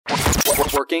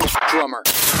Working Drummer.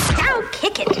 Now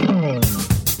kick it.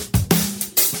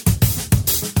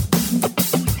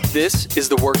 This is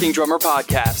the Working Drummer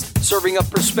Podcast, serving up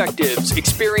perspectives,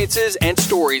 experiences, and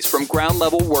stories from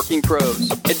ground-level working pros.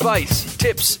 Advice,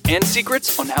 tips, and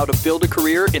secrets on how to build a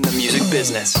career in the music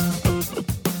business.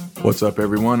 What's up,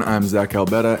 everyone? I'm Zach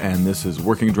Albetta, and this is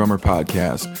Working Drummer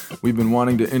Podcast. We've been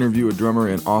wanting to interview a drummer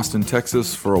in Austin,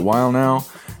 Texas for a while now,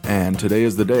 and today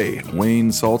is the day. Wayne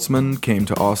Saltzman came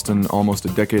to Austin almost a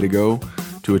decade ago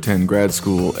to attend grad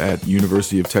school at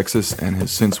University of Texas and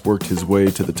has since worked his way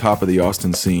to the top of the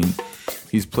Austin scene.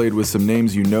 He's played with some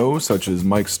names you know, such as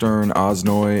Mike Stern,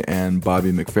 Osnoy, and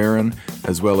Bobby McFerrin,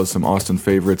 as well as some Austin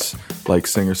favorites like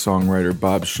singer-songwriter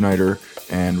Bob Schneider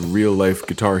and real-life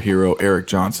guitar hero Eric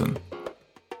Johnson.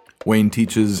 Wayne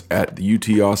teaches at the UT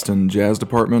Austin Jazz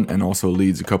Department and also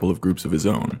leads a couple of groups of his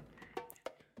own.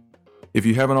 If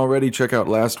you haven't already, check out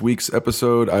last week's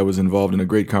episode. I was involved in a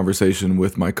great conversation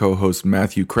with my co-host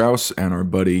Matthew Krause and our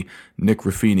buddy Nick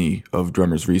Raffini of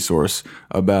Drummers Resource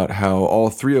about how all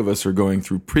three of us are going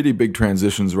through pretty big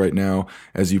transitions right now.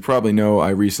 As you probably know,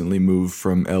 I recently moved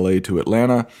from LA to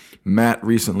Atlanta. Matt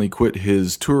recently quit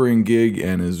his touring gig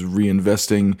and is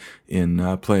reinvesting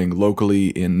in playing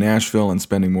locally in Nashville and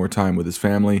spending more time with his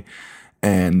family.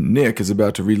 And Nick is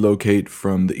about to relocate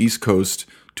from the East Coast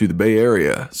to the Bay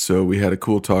Area, so we had a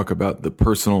cool talk about the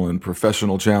personal and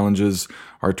professional challenges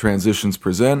our transitions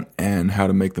present and how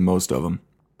to make the most of them.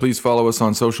 Please follow us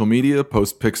on social media,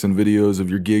 post pics and videos of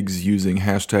your gigs using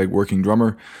hashtag Working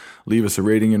Drummer. Leave us a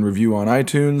rating and review on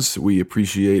iTunes. We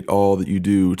appreciate all that you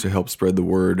do to help spread the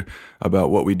word about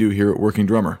what we do here at Working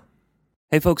Drummer.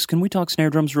 Hey folks, can we talk snare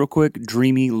drums real quick?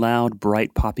 Dreamy, loud,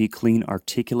 bright, poppy, clean,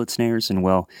 articulate snares, and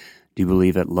well, do you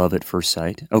believe at love at first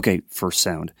sight? Okay, first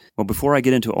sound. Well, before I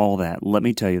get into all that, let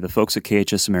me tell you, the folks at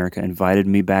KHS America invited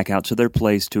me back out to their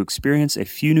place to experience a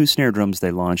few new snare drums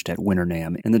they launched at Winter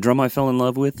NAMM. And the drum I fell in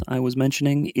love with, I was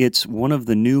mentioning, it's one of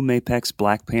the new Mapex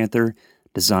Black Panther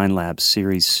Design Lab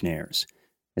series snares.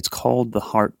 It's called the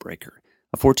Heartbreaker,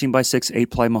 a 14x6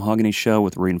 8-ply mahogany shell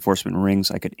with reinforcement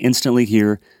rings. I could instantly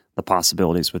hear the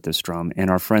possibilities with this drum, and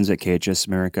our friends at KHS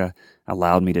America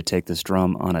allowed me to take this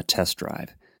drum on a test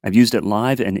drive. I've used it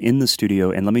live and in the studio,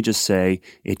 and let me just say,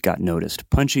 it got noticed.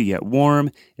 Punchy yet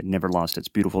warm, it never lost its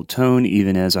beautiful tone,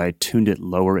 even as I tuned it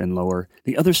lower and lower.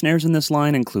 The other snares in this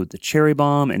line include the Cherry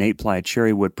Bomb, an 8-ply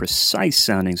cherry wood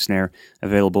precise-sounding snare,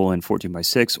 available in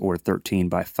 14x6 or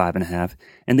 13x5.5,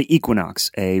 and the Equinox,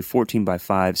 a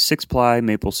 14x5 6-ply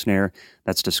maple snare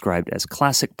that's described as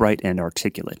classic, bright, and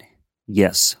articulate.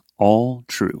 Yes, all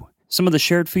true. Some of the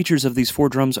shared features of these four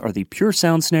drums are the Pure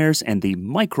Sound snares and the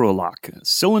Micro Lock,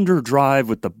 cylinder drive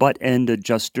with the butt end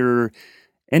adjuster,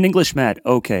 and English mat.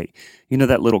 Okay, you know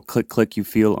that little click-click you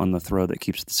feel on the throw that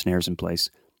keeps the snares in place?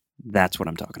 That's what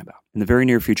I'm talking about. In the very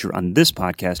near future on this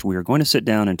podcast, we are going to sit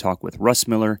down and talk with Russ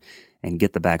Miller and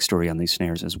get the backstory on these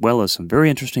snares, as well as some very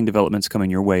interesting developments coming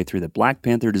your way through the Black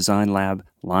Panther Design Lab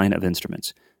line of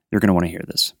instruments. You're going to want to hear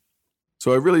this.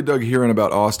 So I really dug hearing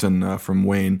about Austin from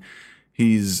Wayne.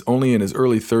 He's only in his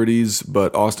early 30s,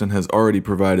 but Austin has already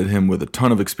provided him with a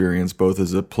ton of experience, both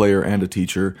as a player and a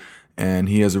teacher, and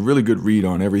he has a really good read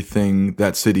on everything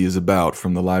that city is about,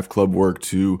 from the live club work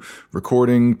to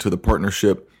recording to the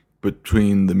partnership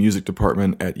between the music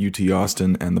department at UT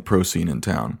Austin and the pro scene in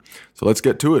town. So let's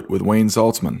get to it with Wayne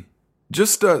Saltzman.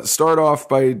 Just start off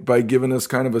by giving us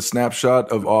kind of a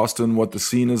snapshot of Austin, what the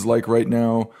scene is like right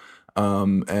now,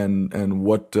 and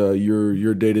what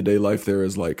your day-to-day life there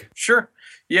is like. Sure.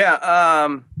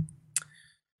 Yeah.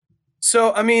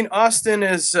 So I mean, Austin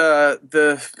is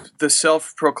the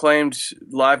self-proclaimed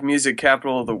live music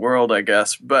capital of the world, I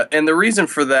guess. And the reason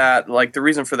for that,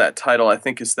 title, I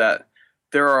think, is that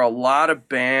there are a lot of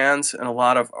bands and a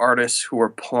lot of artists who are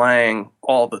playing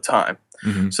all the time.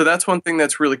 Mm-hmm. So that's one thing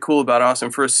that's really cool about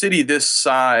Austin. For a city this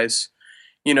size,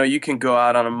 you know, you can go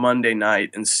out on a Monday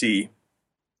night and see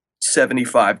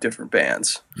 75 different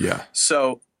bands. Yeah.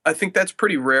 So I think that's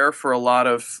pretty rare for a lot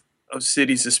of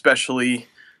cities, especially,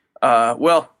 I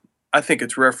think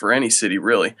it's rare for any city,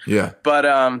 really. Yeah.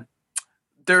 But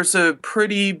there's a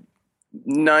pretty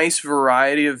nice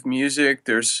variety of music.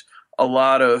 There's a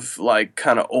lot of like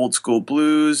kind of old school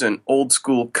blues and old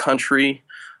school country.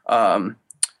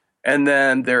 And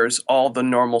then there's all the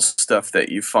normal stuff that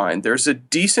you find. There's a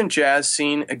decent jazz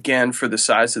scene, again, for the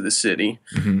size of the city.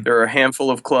 Mm-hmm. There are a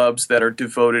handful of clubs that are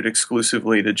devoted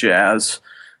exclusively to jazz.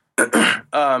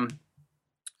 And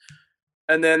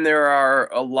then there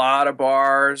are a lot of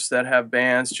bars that have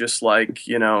bands just like,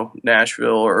 you know, Nashville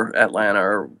or Atlanta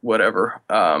or whatever.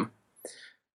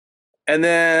 And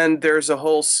then there's a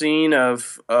whole scene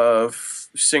of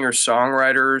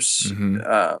singer-songwriters,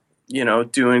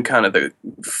 doing kind of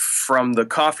from the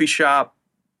coffee shop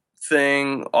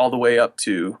thing all the way up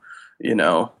to,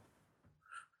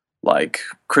 like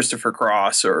Christopher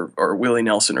Cross or Willie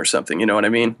Nelson or something, you know what I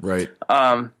mean? Right.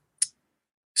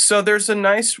 So there's a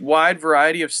nice wide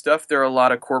variety of stuff. There are a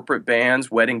lot of corporate bands,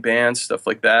 wedding bands, stuff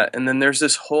like that. And then there's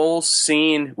this whole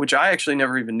scene, which I actually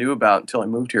never even knew about until I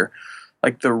moved here,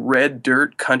 like the red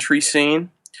dirt country scene.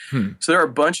 So there are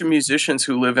a bunch of musicians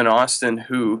who live in Austin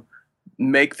who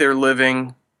make their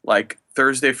living like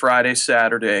Thursday, Friday,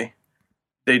 Saturday.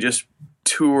 They just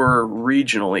tour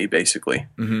regionally, basically.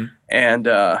 And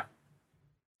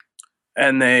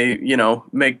they,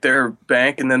 make their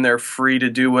bank, and then they're free to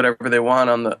do whatever they want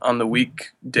on the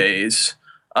weekdays.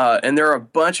 And there are a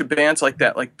bunch of bands like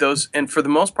that, like those. And for the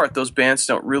most part, those bands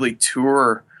don't really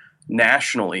tour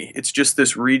nationally. It's just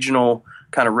this regional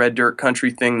kind of red dirt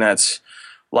country thing that's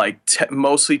like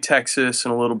mostly Texas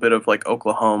and a little bit of like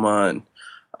Oklahoma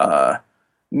and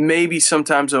maybe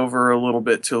sometimes over a little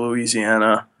bit to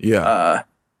Louisiana. Yeah.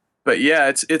 But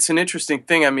yeah, it's an interesting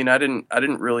thing. I mean, I didn't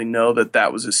really know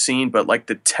that was a scene, but like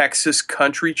the Texas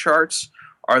country charts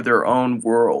are their own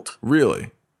world. Really?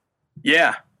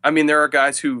 Yeah. I mean, there are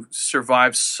guys who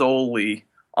survive solely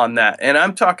on that. And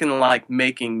I'm talking like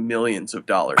making millions of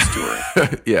dollars touring.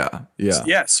 Yeah.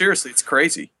 Yeah, seriously, it's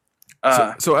crazy.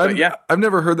 So I've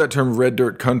never heard that term red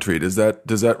dirt country. Does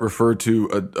that refer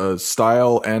to a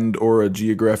style and or a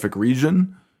geographic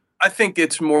region? I think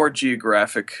it's more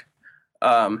geographic.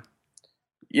 Kind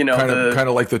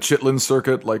of like the Chitlin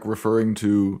circuit, like referring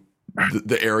to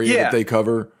the area that they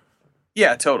cover.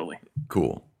 Yeah, totally.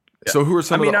 Cool. Yeah. So who are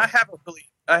some? I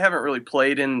haven't really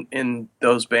played in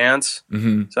those bands, so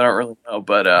I don't really know.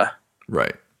 But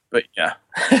right. But yeah.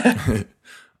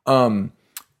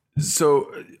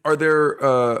 So are there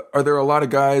a lot of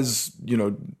guys,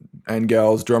 and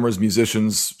gals, drummers,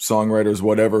 musicians, songwriters,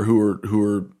 whatever, who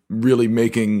are really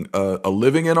making a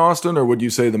living in Austin, or would you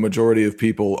say the majority of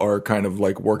people are kind of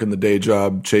like working the day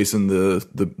job, chasing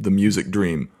the music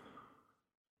dream?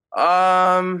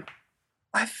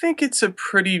 I think it's a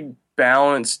pretty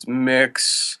balanced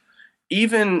mix.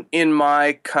 Even in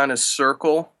my kind of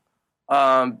circle,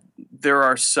 there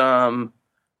are some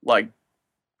like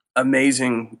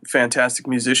amazing, fantastic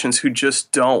musicians who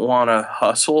just don't want to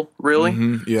hustle,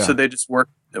 really. So they just work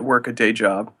a day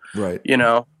job. Right.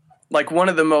 Like one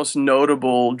of the most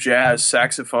notable jazz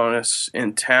saxophonists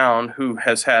in town who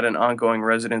has had an ongoing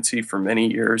residency for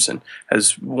many years and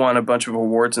has won a bunch of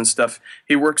awards and stuff.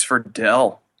 He works for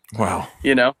Dell. Wow.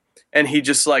 And he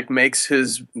just like makes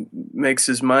his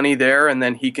money there, and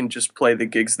then he can just play the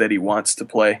gigs that he wants to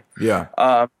play.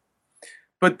 Yeah.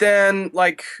 But then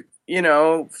like,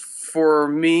 for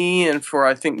me and for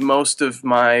I think most of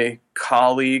my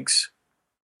colleagues,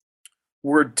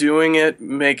 we're doing it,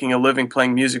 making a living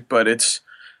playing music, but it's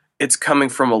coming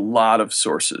from a lot of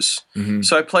sources.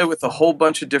 So I play with a whole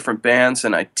bunch of different bands,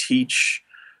 and I teach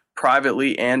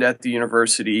privately and at the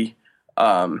university,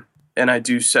 and I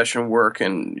do session work,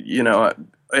 and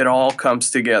it all comes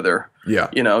together. Yeah.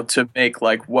 To make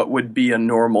like what would be a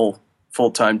normal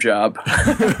full-time job.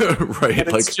 Right.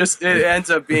 It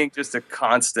ends up being just a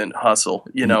constant hustle,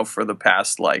 for the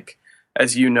past, like,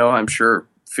 as I'm sure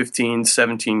 15,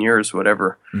 17 years,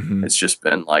 whatever. It's just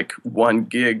been like one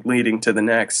gig leading to the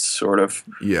next, sort of.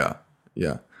 Yeah.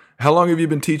 How long have you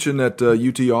been teaching at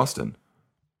UT Austin?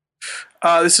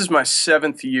 This is my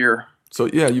 7th year. So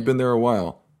yeah, you've been there a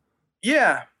while.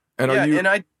 Yeah. And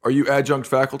are you adjunct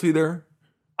faculty there?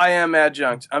 I am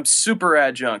adjunct. I'm super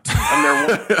adjunct.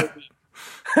 I'm there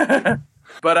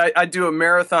but I do a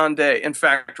marathon day. In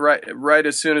fact, right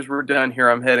as soon as we're done here,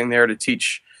 I'm heading there to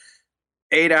teach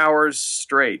 8 hours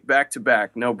straight, back to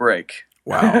back, no break.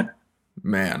 Wow.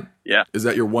 Man. Yeah. Is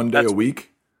that your one day a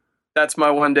week? That's my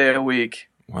one day a week.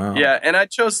 Wow. Yeah, and I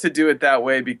chose to do it that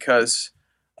way because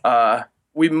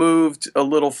we moved a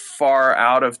little far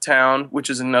out of town, which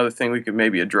is another thing we could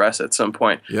maybe address at some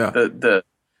point. Yeah. The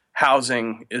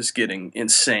housing is getting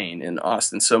insane in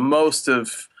Austin. So most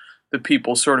of the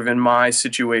people sort of in my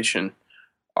situation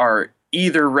are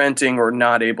either renting or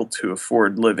not able to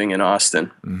afford living in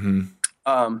Austin.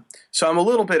 So I'm a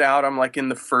little bit out. I'm like in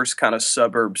the first kind of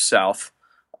suburb south.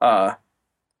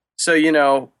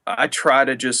 So, I try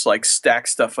to just like stack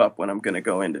stuff up when I'm going to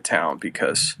go into town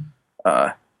because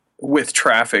with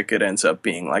traffic, it ends up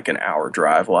being like an hour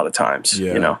drive a lot of times,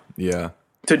 Yeah.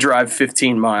 to drive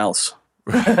 15 miles.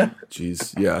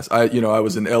 Jeez. Yes. I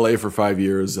was in LA for 5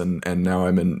 years and now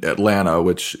I'm in Atlanta,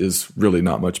 which is really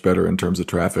not much better in terms of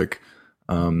traffic.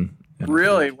 And And I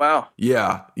Really? think- Wow.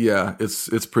 yeah,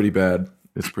 it's pretty bad.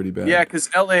 It's pretty bad. Yeah, because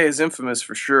LA is infamous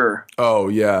for sure. Oh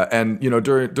yeah, and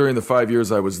during the 5 years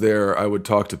I was there, I would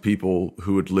talk to people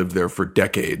who had lived there for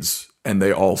decades, and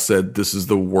they all said this is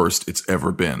the worst it's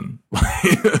ever been.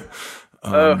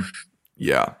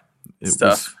 Yeah, it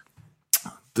Stuff.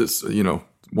 was this.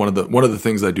 One of the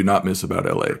things I do not miss about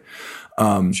LA.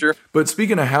 Sure. But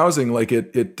speaking of housing, like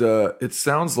it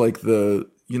sounds like the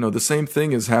same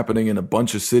thing is happening in a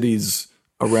bunch of cities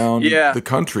around the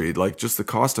country. Like just the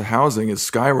cost of housing is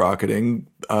skyrocketing,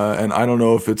 and I don't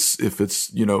know if it's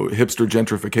hipster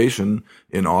gentrification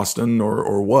in Austin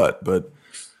or what, but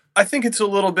I think it's a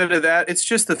little bit of that. It's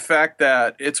just the fact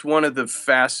that it's one of the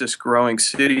fastest growing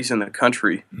cities in the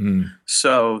country.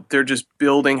 So they're just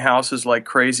building houses like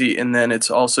crazy, and then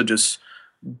it's also just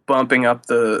bumping up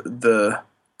the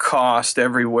cost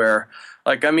everywhere.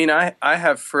 Like, I mean, I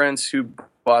have friends who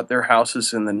bought their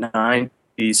houses in the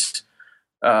 90s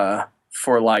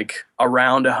for like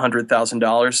around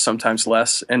 $100,000, sometimes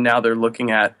less, and now they're looking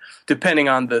at, depending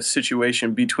on the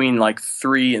situation, between like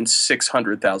 $300,000 and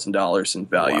 $600,000 in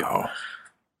value. wow,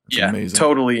 that's amazing.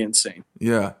 Totally insane.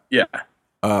 Yeah. Yeah.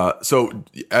 So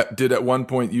did at one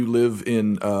point you live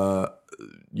in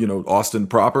Austin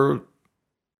proper?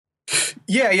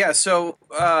 Yeah. So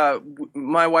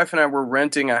my wife and I were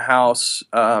renting a house,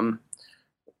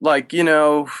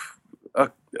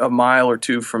 a mile or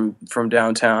two from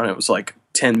downtown. It was like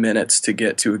 10 minutes to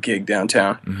get to a gig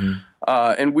downtown.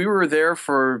 And we were there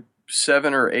for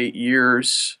 7 or 8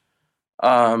 years.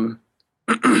 And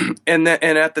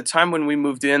at the time when we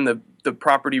moved in, the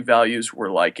property values were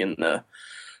like in the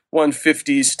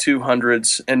 150s,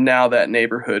 200s, and now that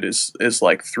neighborhood is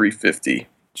like 350.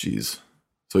 Jeez.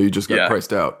 So you just got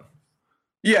priced out.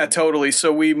 Yeah, totally.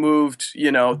 So we moved,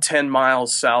 10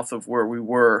 miles south of where we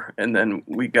were, and then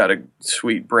we got a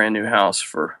sweet brand new house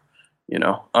for,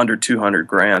 under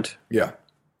 $200,000. Yeah.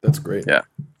 That's great. Yeah.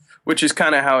 Which is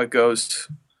kind of how it goes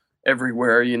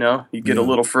everywhere, you get a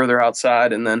little further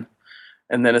outside and then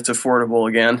it's affordable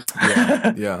again.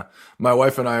 Yeah. My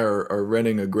wife and I are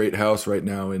renting a great house right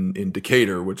now in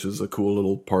Decatur, which is a cool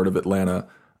little part of Atlanta.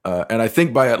 And I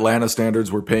think by Atlanta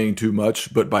standards, we're paying too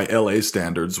much, but by LA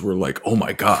standards, we're like, oh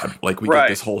my God, like we get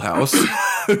this whole house.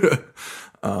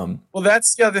 Well,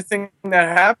 that's the other thing that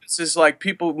happens is like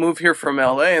people move here from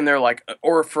LA and they're like,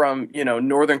 or from,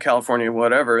 Northern California,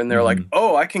 whatever. And they're like,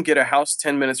 oh, I can get a house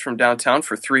 10 minutes from downtown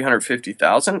for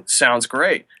 $350,000. Sounds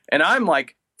great. And I'm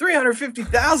like,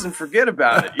 $350,000, forget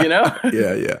about it,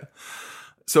 Yeah.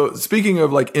 So speaking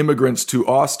of like immigrants to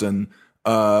Austin,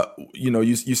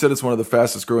 you said it's one of the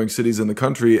fastest growing cities in the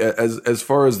country. As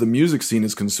far as the music scene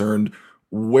is concerned,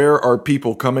 where are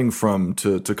people coming from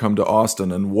to come to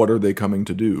Austin, and what are they coming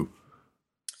to do?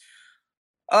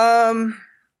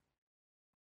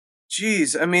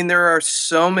 Geez, I mean, there are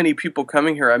so many people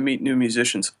coming here. I meet new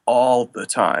musicians all the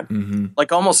time.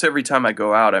 Like almost every time I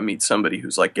go out, I meet somebody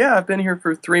who's like, yeah, I've been here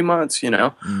for 3 months,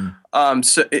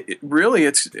 So really,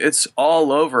 it's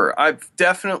all over. I've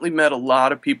definitely met a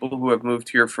lot of people who have moved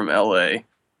here from LA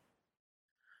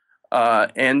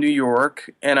and New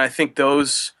York. And I think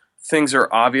those things are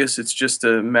obvious. It's just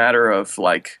a matter of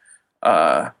like,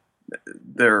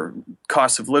 their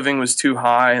cost of living was too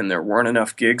high and there weren't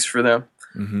enough gigs for them.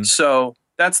 So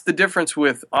that's the difference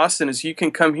with Austin is you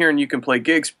can come here and you can play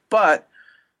gigs, but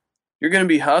you're going to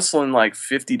be hustling like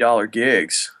 $50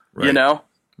 gigs,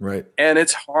 Right. And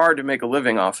it's hard to make a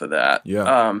living off of that.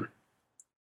 Yeah.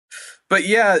 But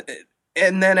yeah,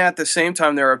 and then at the same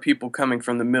time, there are people coming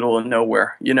from the middle of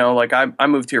nowhere. Like I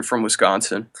moved here from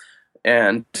Wisconsin,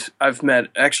 and I've met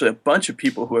actually a bunch of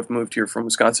people who have moved here from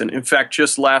Wisconsin. In fact,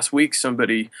 just last week,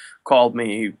 somebody called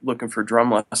me looking for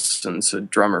drum lessons, a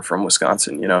drummer from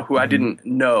Wisconsin, who I didn't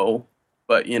know,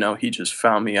 but, he just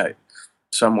found me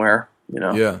somewhere,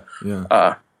 Yeah.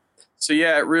 So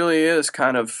yeah, it really is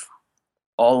kind of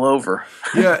all over.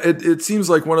 Yeah, it seems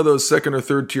like one of those second or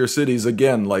third tier cities,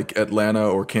 again, like Atlanta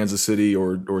or Kansas City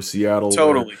or Seattle.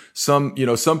 Totally.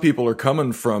 Some people are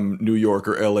coming from New York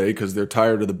or LA because they're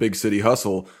tired of the big city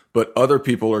hustle, but other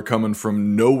people are coming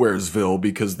from Nowheresville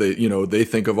because they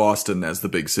think of Austin as the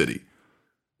big city.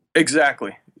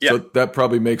 Exactly. Yeah. So that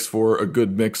probably makes for a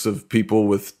good mix of people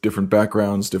with different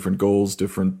backgrounds, different goals,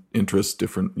 different interests,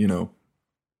 different.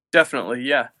 Definitely,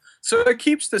 yeah. So it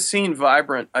keeps the scene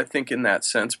vibrant, I think, in that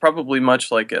sense, probably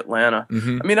much like Atlanta.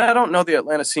 I mean, I don't know the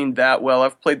Atlanta scene that well.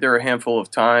 I've played there a handful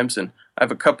of times, and I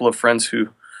have a couple of friends who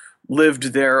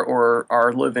lived there or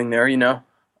are living there,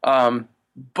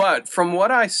 But from what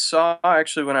I saw,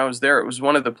 actually, when I was there, it was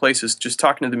one of the places, just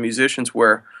talking to the musicians,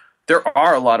 where there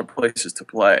are a lot of places to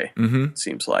play. Mm-hmm. It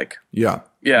seems like. Yeah.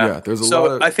 Yeah. There's a so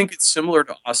lot of, I think it's similar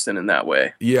to Austin in that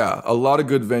way. yeah, a lot of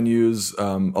good venues,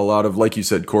 a lot of, like you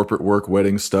said, corporate work,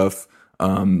 wedding stuff.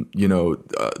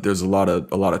 There's a lot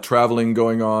of traveling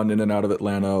going on in and out of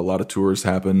Atlanta. A lot of tours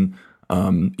happen,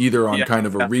 either on kind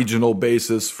of a regional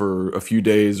basis for a few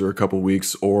days or a couple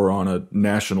weeks, or on a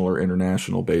national or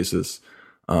international basis.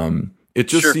 It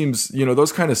just seems,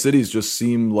 those kind of cities just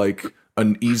seem like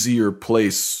an easier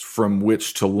place from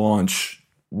which to launch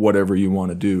whatever you want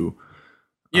to do.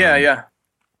 Yeah.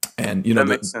 And that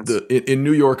makes sense. In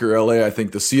New York or LA, I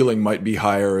think the ceiling might be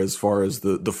higher as far as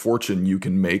the fortune you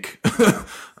can make.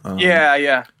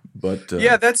 Yeah. But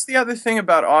that's the other thing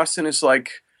about Austin is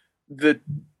like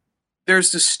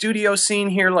there's the studio scene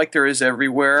here, like there is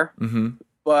everywhere,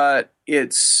 but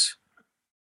it's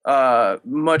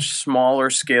much smaller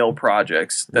scale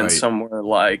projects than somewhere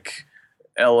like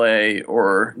LA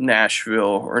or Nashville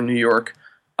or New York.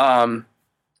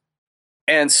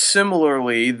 And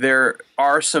similarly, there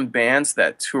are some bands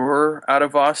that tour out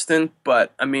of Austin,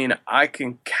 but I mean, I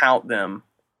can count them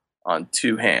on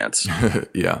two hands.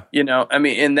 Yeah.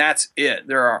 And that's it.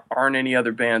 There aren't any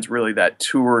other bands really that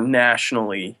tour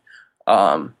nationally.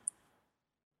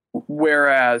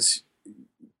 Whereas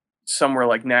somewhere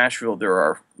like Nashville, there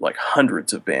are like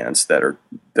hundreds of bands that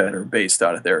are based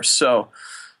out of there. So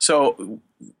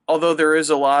although there is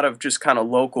a lot of just kind of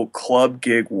local club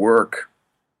gig work,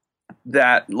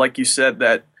 that, like you said,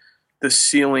 that the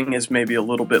ceiling is maybe a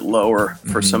little bit lower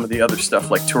for some of the other stuff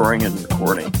like touring and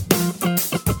recording.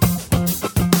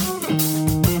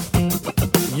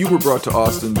 You were brought to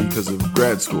Austin because of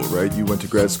grad school, right? You went to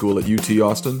grad school at UT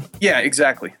Austin? Yeah,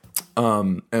 exactly.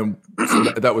 And so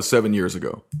that was 7 years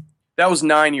ago. That was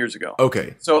 9 years ago.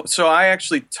 Okay. So I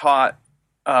actually taught,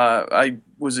 I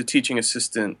was a teaching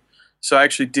assistant. So I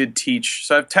actually did teach.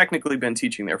 So I've technically been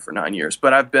teaching there for 9 years,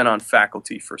 but I've been on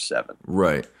faculty for 7.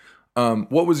 Right.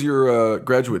 What was your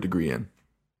graduate degree in?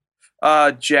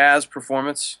 Jazz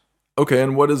performance. Okay,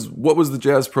 and what was the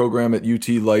jazz program at UT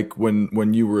like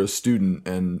when you were a student,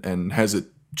 and has it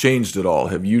changed at all?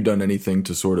 Have you done anything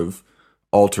to sort of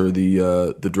alter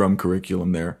the drum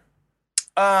curriculum there?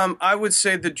 I would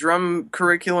say the drum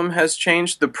curriculum has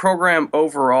changed. The program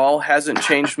overall hasn't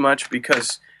changed much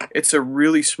because it's a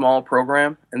really small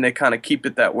program, and they kind of keep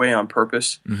it that way on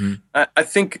purpose. Mm-hmm. I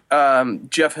think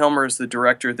Jeff Helmer is the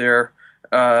director there,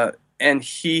 and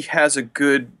he has a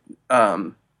good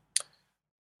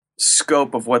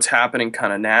scope of what's happening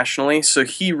kind of nationally. So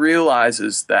he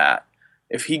realizes that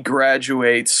if he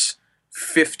graduates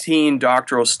 15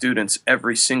 doctoral students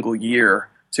every single year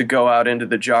to go out into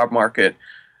the job market,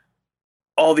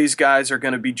 all these guys are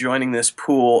going to be joining this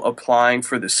pool, applying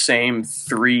for the same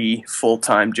 3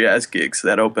 full-time jazz gigs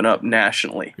that open up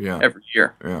nationally every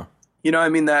year. Yeah. I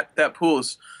mean, that pool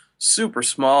is super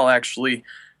small, actually,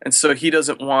 and so he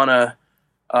doesn't want to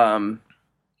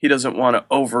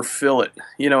overfill it.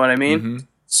 You know what I mean? Mm-hmm.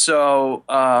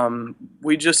 So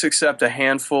we just accept a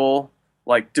handful,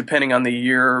 like depending on the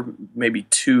year, maybe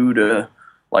 2 to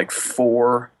like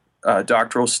 4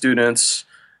 doctoral students,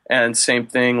 and same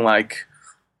thing like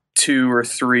 2 or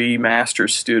 3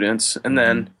 master's students, and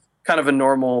then kind of a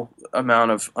normal amount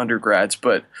of undergrads.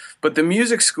 But the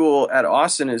music school at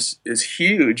Austin is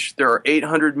huge. There are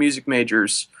 800 music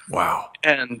majors. Wow.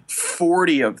 And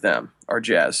 40 of them are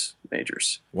jazz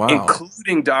majors. Wow.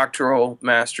 Including doctoral,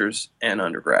 masters, and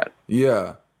undergrad.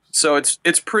 Yeah. So it's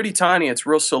pretty tiny. It's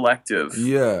real selective.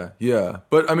 Yeah.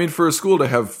 But I mean, for a school to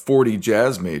have 40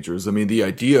 jazz majors, I mean, the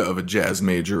idea of a jazz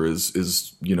major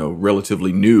is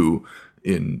relatively new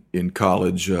in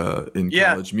college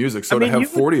college music. So to have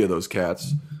 40 of those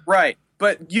cats, right?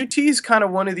 But UT is kind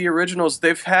of one of the originals.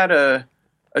 They've had a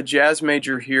jazz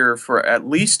major here for at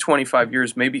least 25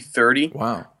 years, maybe 30.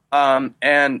 Wow.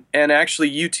 And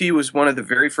actually, UT was one of the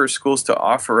very first schools to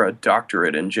offer a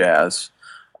doctorate in jazz.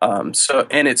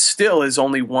 And it still is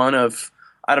only one of,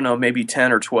 I don't know, maybe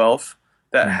 10 or 12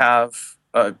 that have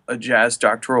a jazz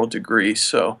doctoral degree.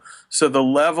 So the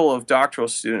level of doctoral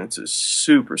students is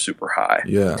super, super high.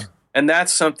 Yeah. And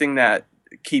that's something that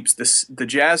keeps the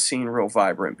jazz scene real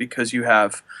vibrant, because you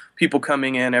have people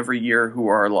coming in every year who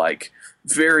are like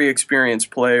very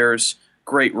experienced players,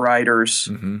 great writers,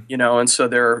 and so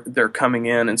they're coming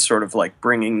in and sort of like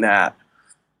bringing that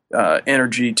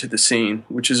energy to the scene,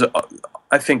 which is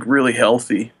I think really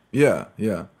healthy. Yeah.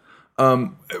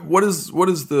 What was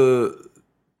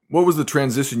the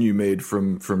transition you made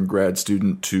from grad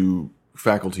student to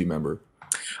faculty member?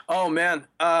 Oh man,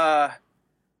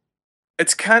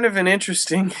 it's kind of an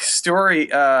interesting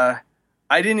story. I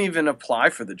didn't even apply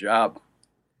for the job.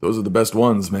 Those are the best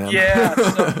ones, man.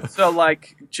 Yeah. So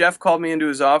like Jeff called me into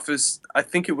his office. I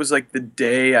think it was like the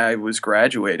day I was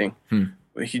graduating.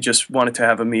 He just wanted to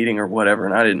have a meeting or whatever,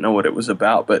 and I didn't know what it was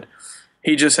about. But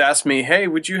he just asked me, "Hey,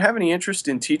 would you have any interest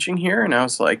in teaching here?" And I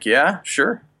was like, "Yeah,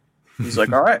 sure." He's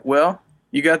like, "All right, well,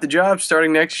 you got the job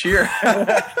starting next year."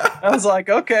 I was like,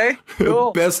 "Okay,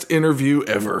 cool." Best interview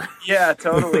ever. Yeah,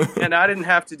 totally. And I didn't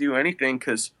have to do anything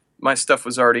because my stuff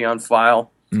was already on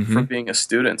file from being a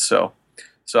student. So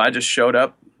I just showed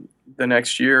up the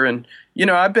next year, and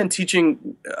I've been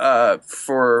teaching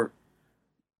for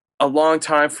a long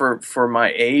time for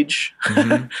my age.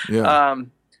 Yeah.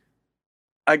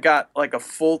 I got like a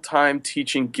full-time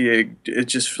teaching gig. It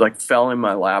just like fell in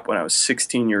my lap when I was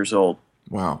 16 years old.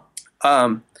 Wow.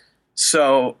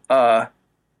 So I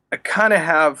kind of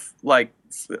have, like,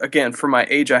 again, for my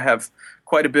age, I have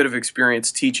quite a bit of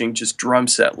experience teaching just drum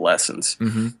set lessons.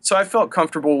 So I felt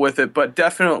comfortable with it, but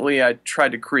definitely I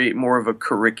tried to create more of a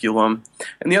curriculum.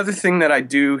 And the other thing that I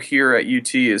do here at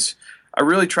UT is I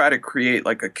really try to create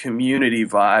like a community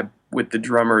vibe with the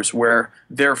drummers where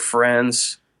they're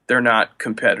friends. They're not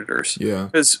competitors. Yeah.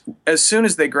 Because as soon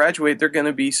as they graduate, they're going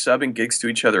to be subbing gigs to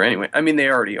each other anyway. I mean, they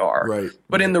already are. Right.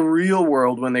 But in the real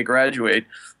world, when they graduate,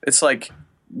 it's like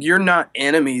you're not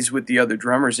enemies with the other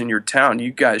drummers in your town.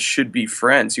 You guys should be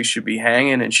friends. You should be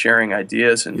hanging and sharing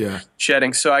ideas and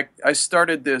chatting. So I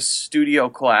started this studio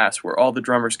class where all the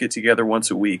drummers get together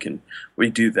once a week, and we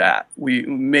do that. We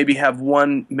maybe have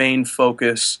one main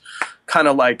focus, kind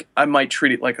of like I might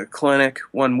treat it like a clinic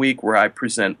one week where I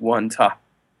present one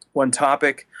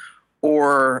topic,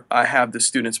 or I have the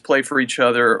students play for each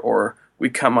other, or we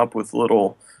come up with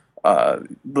little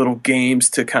games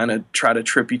to kind of try to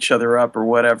trip each other up or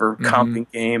whatever, comping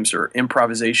games or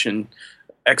improvisation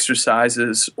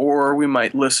exercises, or we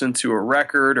might listen to a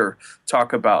record or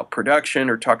talk about production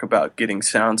or talk about getting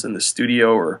sounds in the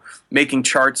studio or making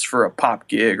charts for a pop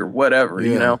gig or whatever,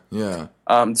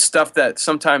 stuff that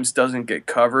sometimes doesn't get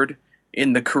covered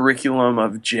in the curriculum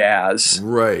of jazz.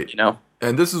 Right.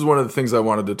 And this is one of the things I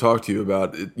wanted to talk to you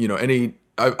about.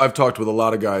 I've talked with a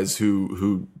lot of guys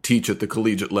who teach at the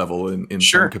collegiate level in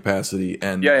some capacity,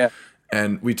 and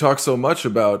and we talk so much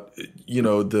about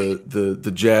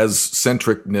the jazz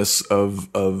centricness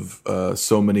of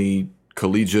so many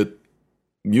collegiate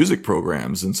music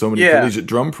programs and so many collegiate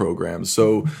drum programs.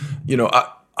 So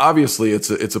obviously it's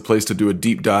a place to do a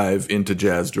deep dive into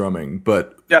jazz drumming,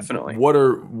 but definitely, what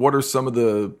are some of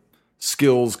the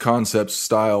skills, concepts,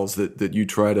 styles that you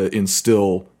try to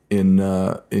instill in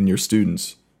your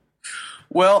students?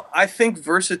 Well, I think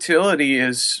versatility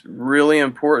is really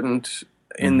important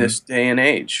in this day and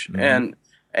age, and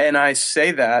I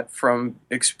say that from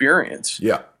experience.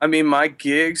 Yeah, I mean, my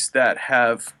gigs that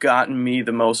have gotten me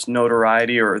the most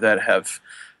notoriety or that have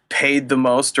paid the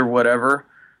most or whatever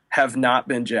have not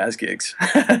been jazz gigs.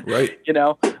 Right.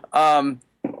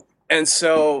 And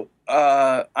so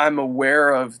I'm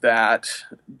aware of that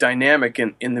dynamic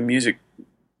in the music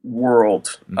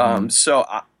world. So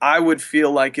I would feel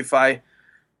like if I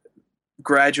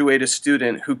graduate a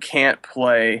student who can't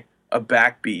play a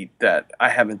backbeat, that I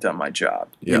haven't done my job,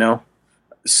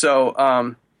 So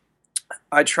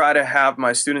I try to have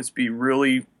my students be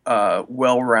really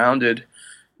well-rounded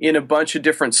in a bunch of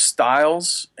different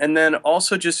styles, and then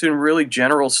also just in really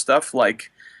general stuff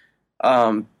like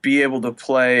be able to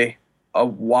play a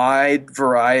wide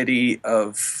variety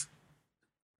of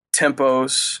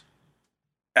tempos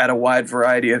at a wide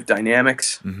variety of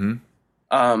dynamics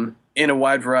in a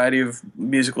wide variety of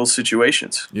musical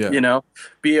situations.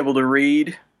 Be able to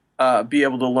read, be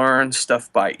able to learn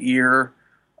stuff by ear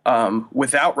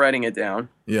without writing it down.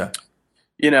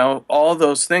 All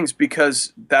those things,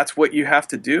 because that's what you have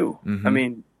to do. I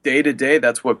mean, day to day,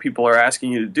 that's what people are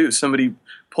asking you to do. Somebody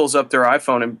pulls up their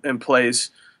iPhone and plays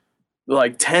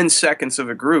like 10 seconds of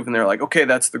a groove, and they're like, okay,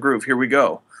 that's the groove, here we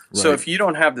go. Right. So if you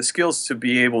don't have the skills to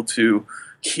be able to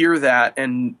hear that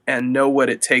and know what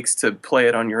it takes to play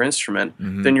it on your instrument,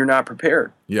 then you're not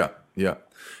prepared. Yeah.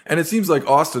 And it seems like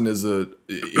Austin is in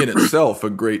itself a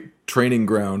great training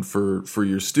ground for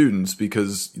your students,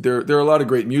 because there are a lot of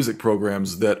great music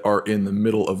programs that are in the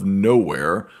middle of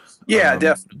nowhere. Yeah,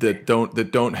 definitely.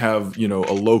 That don't have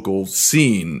a local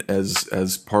scene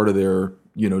as part of their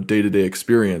day-to-day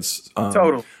experience.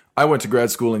 Totally. I went to grad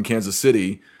school in Kansas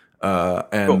City,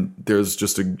 and there's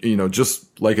just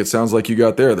just like it sounds like you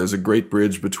got there. There's a great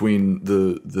bridge between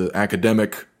the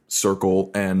academic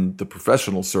circle and the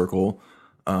professional circle.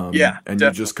 And definitely.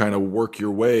 You just kind of work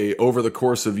your way over the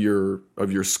course of your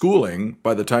schooling.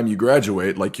 By the time you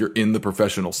graduate, like, you're in the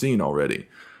professional scene already.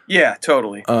 Yeah,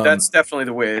 totally. That's definitely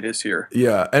the way it is here.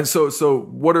 Yeah. And so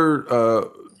what are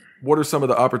what are some of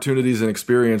the opportunities and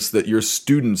experience that your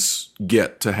students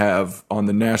get to have on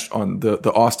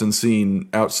the Austin scene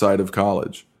outside of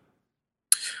college?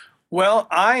 Well,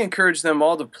 I encourage them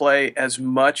all to play as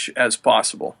much as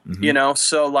possible,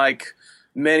 so like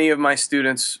many of my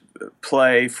students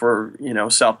play for,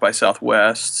 South by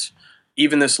Southwest.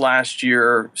 Even this last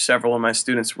year, several of my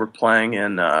students were playing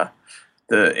in the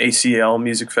ACL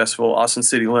Music Festival, Austin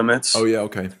City Limits. Oh, yeah,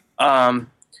 okay.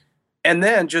 And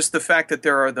then just the fact that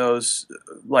there are those,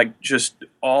 like, just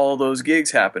all those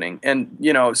gigs happening. And,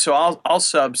 so I'll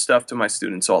sub stuff to my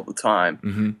students all the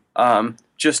time,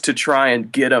 just to try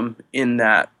and get them in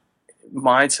that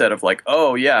mindset of like,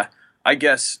 oh, yeah, I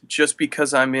guess just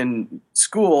because I'm in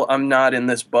school, I'm not in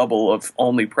this bubble of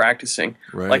only practicing.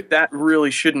 Right. Like, that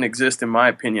really shouldn't exist, in my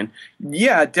opinion.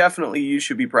 Yeah, definitely you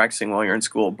should be practicing while you're in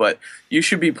school, but you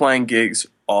should be playing gigs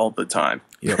all the time.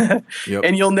 Yep.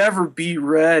 And you'll never be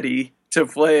ready to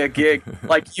play a gig.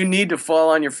 Like, you need to fall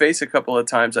on your face a couple of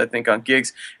times, I think, on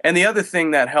gigs. And the other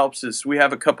thing that helps is we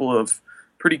have a couple of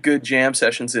pretty good jam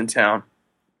sessions in town.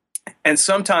 And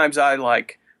sometimes I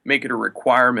make it a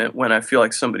requirement when I feel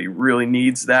like somebody really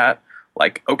needs that.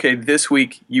 Like, okay, this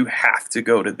week you have to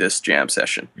go to this jam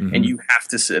session and you have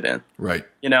to sit in. Right.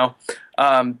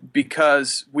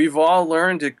 Because we've all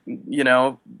learned,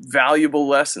 valuable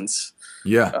lessons.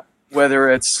 Yeah.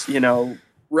 Whether it's,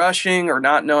 rushing or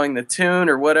not knowing the tune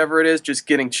or whatever it is, just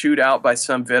getting chewed out by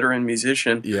some veteran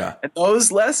musician. Yeah. And those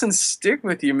lessons stick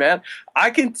with you, man.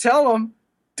 I can tell them,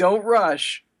 don't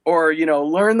rush or,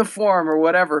 learn the form or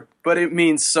whatever, but it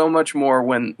means so much more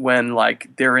when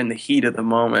like they're in the heat of the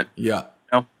moment. Yeah.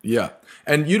 Yeah.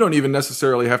 And you don't even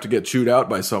necessarily have to get chewed out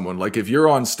by someone. Like, if you're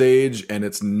on stage and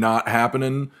it's not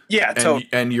happening,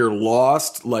 and you're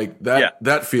lost, like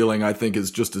that feeling, I think,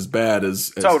 is just as bad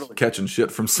as catching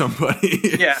shit from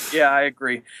somebody. Yeah, I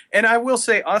agree. And I will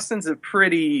say Austin's a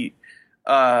pretty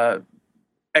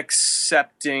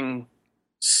accepting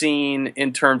scene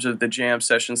in terms of the jam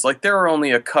sessions. Like, there are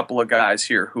only a couple of guys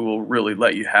here who will really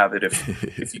let you have it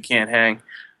if you can't hang.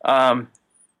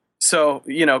 So,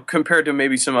 compared to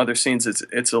maybe some other scenes,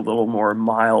 it's a little more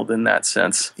mild in that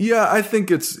sense. Yeah, I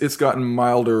think it's gotten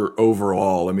milder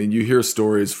overall. I mean, you hear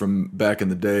stories from back in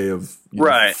the day of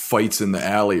fights in the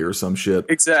alley or some shit.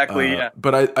 Exactly, yeah.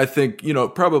 But I think,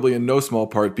 probably in no small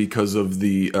part because of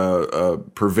the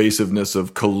pervasiveness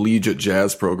of collegiate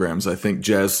jazz programs. I think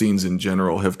jazz scenes in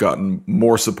general have gotten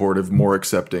more supportive, more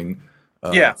accepting,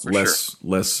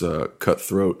 less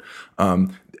cutthroat.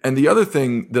 And the other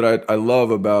thing that I love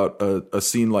about a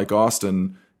scene like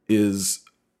Austin is,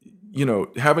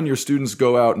 having your students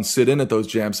go out and sit in at those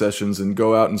jam sessions and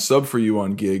go out and sub for you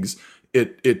on gigs.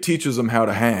 It teaches them how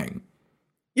to hang.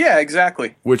 Yeah,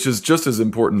 exactly. Which is just as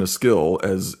important a skill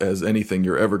as anything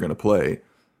you're ever going to play.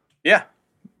 Yeah,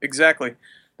 exactly.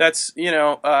 That's,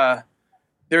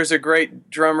 there's a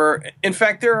great drummer. In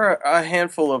fact, there are a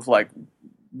handful of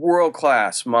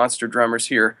world-class monster drummers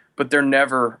here, but they're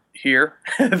never here.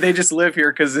 They just live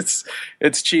here because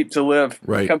it's cheap to live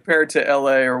compared to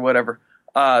LA or whatever.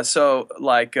 So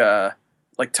Todd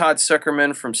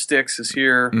Zuckerman from Styx is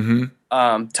here.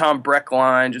 Tom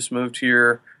Breckline just moved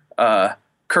here.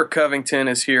 Kirk Covington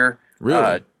is here.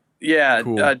 Really?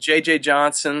 Cool. JJ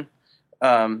Johnson.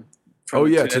 From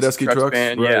Tedeschi Trucks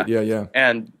band, right. Yeah.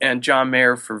 And John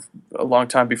Mayer for a long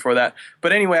time before that.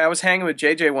 But anyway, I was hanging with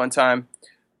JJ one time.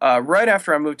 Right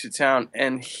after I moved to town,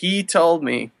 and he told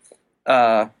me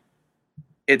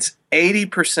it's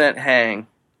 80% hang,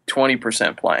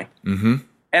 20% playing.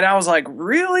 And I was like,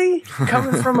 really?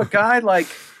 Coming from a guy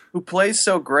who plays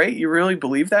so great, you really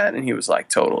believe that? And he was like,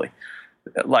 totally.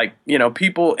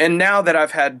 People, and now that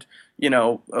I've had,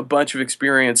 a bunch of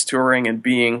experience touring and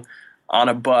being on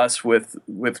a bus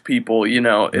with people,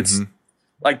 it's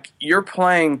like you're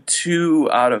playing 2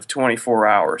 out of 24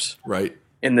 hours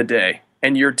in the day.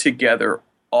 And you're together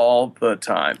all the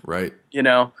time. Right.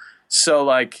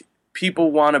 So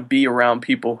people want to be around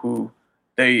people who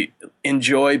they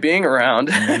enjoy being around,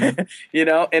 and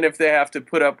if they have to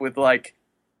put up with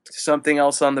something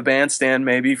else on the bandstand,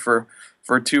 maybe for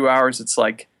 2 hours, it's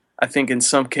I think in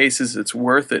some cases it's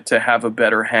worth it to have a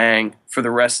better hang for the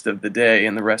rest of the day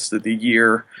and the rest of the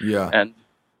year. Yeah. And,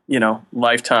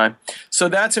 lifetime. So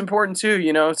that's important too.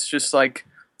 It's just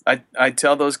I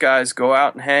tell those guys, go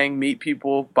out and hang, meet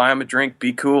people, buy them a drink,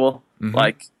 be cool.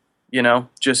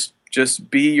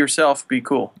 Just be yourself, be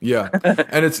cool. Yeah.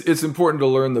 And it's important to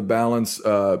learn the balance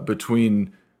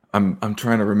between, I'm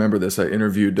trying to remember this. I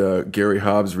interviewed Gary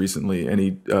Hobbs recently, and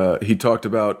he talked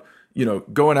about,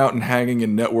 going out and hanging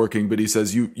and networking, but he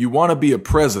says you want to be a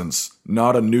presence,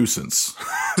 not a nuisance.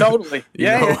 Totally.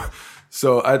 Yeah.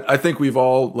 So I think we've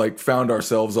all like found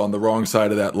ourselves on the wrong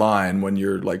side of that line when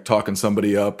you're like talking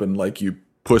somebody up and like you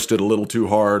pushed it a little too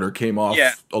hard or came off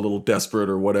a little desperate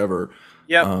or whatever.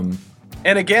 Yep.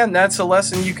 And again, that's a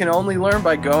lesson you can only learn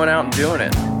by going out and doing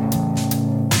it.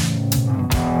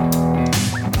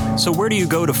 So where do you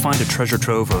go to find a treasure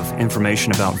trove of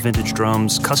information about vintage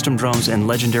drums, custom drums, and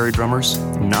legendary drummers?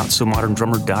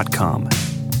 NotSoModernDrummer.com.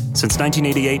 Since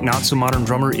 1988, Not So Modern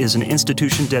Drummer is an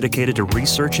institution dedicated to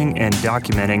researching and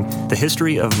documenting the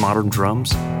history of modern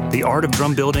drums, the art of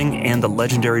drum building, and the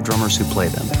legendary drummers who play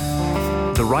them.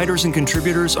 The writers and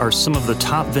contributors are some of the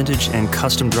top vintage and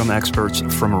custom drum experts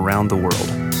from around the world.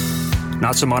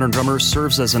 Not So Modern Drummer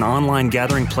serves as an online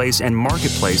gathering place and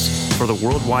marketplace for the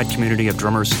worldwide community of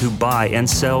drummers who buy and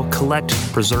sell, collect,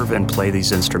 preserve, and play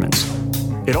these instruments.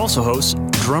 It also hosts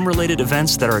drum-related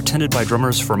events that are attended by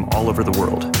drummers from all over the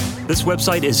world. This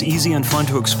website is easy and fun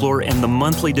to explore, and the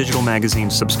monthly digital magazine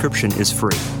subscription is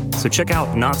free. So check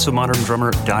out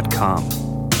NotSoModernDrummer.com.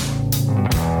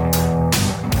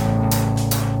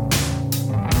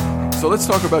 So let's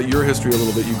talk about your history a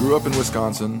little bit. You grew up in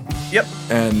Wisconsin. Yep.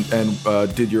 And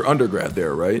did your undergrad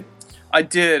there, right? I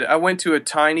did. I went to a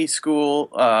tiny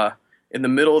school in the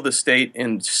middle of the state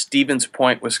in Stevens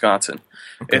Point, Wisconsin.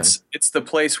 Okay. It's the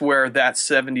place where that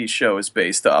 70s show is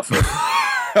based off of.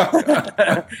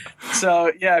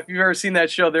 So, yeah, if you've ever seen that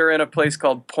show, they're in a place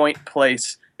called Point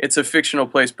Place. It's a fictional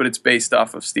place, but it's based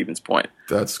off of Stevens Point.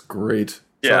 That's great.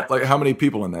 Yeah. So, like, how many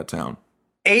people in that town?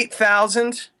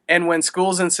 8,000, and when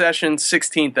school's in session,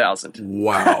 16,000.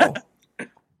 Wow.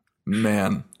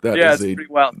 Man, that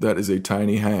is a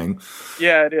tiny hang.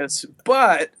 Yeah, it is.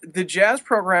 But the jazz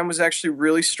program was actually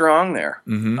really strong there.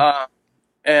 Mm-hmm.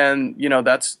 And, you know,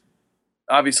 that's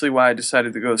obviously why I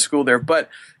decided to go to school there. But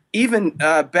even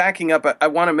backing up, I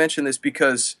want to mention this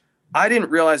because I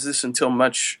didn't realize this until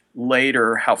much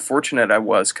later, how fortunate I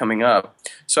was coming up.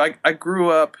 So I grew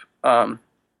up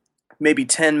maybe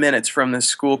 10 minutes from this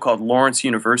school called Lawrence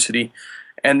University.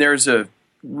 And there's a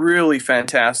really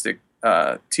fantastic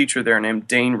teacher there named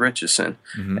Dane Richardson.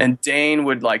 Mm-hmm. And Dane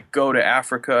would like go to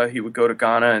Africa. He would go to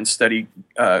Ghana and study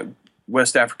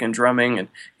West African drumming, and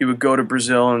he would go to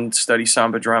Brazil and study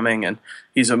samba drumming, and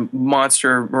he's a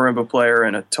monster marimba player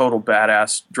and a total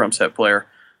badass drum set player.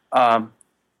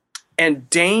 And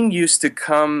Dane used to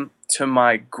come to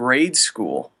my grade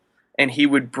school, and he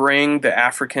would bring the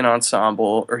African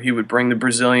ensemble, or he would bring the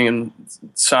Brazilian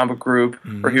samba group,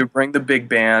 mm-hmm. or he would bring the big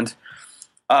band.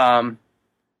 And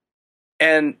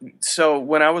so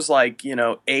when I was like,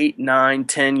 8, 9,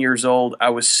 10 years old, I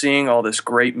was seeing all this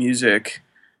great music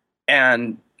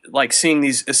and like seeing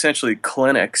these essentially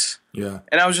clinics. Yeah.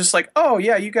 And I was just like, oh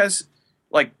yeah, you guys,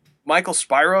 like Michael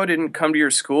Spyro didn't come to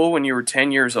your school when you were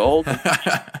 10 years old.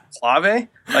 Clave?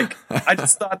 Like, I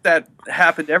just thought that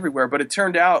happened everywhere. But it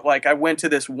turned out like I went to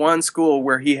this one school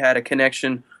where he had a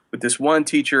connection with this one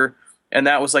teacher, and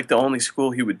that was like the only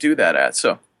school he would do that at.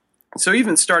 So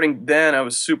even starting then, I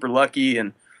was super lucky.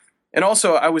 And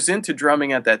also, I was into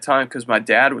drumming at that time because my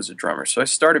dad was a drummer. So I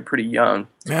started pretty young.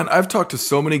 Man, I've talked to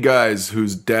so many guys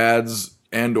whose dads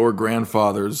and or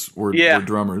grandfathers were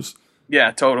drummers.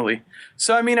 Yeah, totally.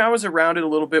 So, I mean, I was around it a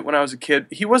little bit when I was a kid.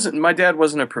 My dad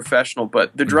wasn't a professional,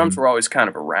 but the drums were always kind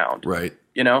of around. Right.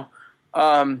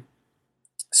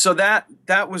 So that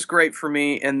was great for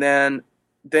me. And then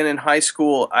in high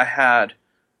school, I had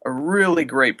a really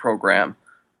great program.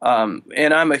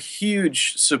 And I'm a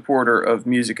huge supporter of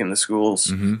music in the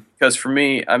schools because for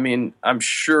me, I mean, I'm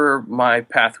sure my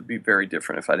path would be very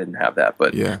different if I didn't have that.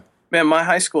 But man, my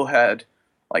high school had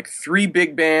like 3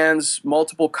 big bands,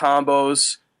 multiple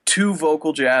combos, 2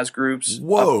 vocal jazz groups,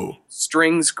 whoa,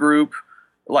 strings group,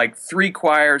 like 3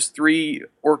 choirs, 3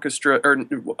 orchestra, or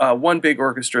 1 big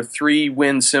orchestra, 3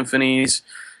 wind symphonies.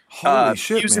 Holy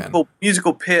shit,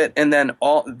 musical pit, and then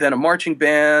a marching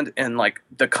band, and like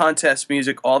the contest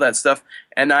music, all that stuff.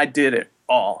 And I did it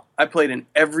all. I played in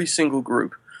every single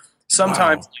group.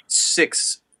 Sometimes like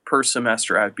 6 per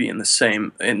semester. I'd be in the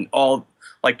same in all,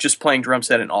 like just playing drum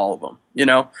set in all of them.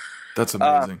 That's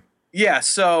amazing. Yeah.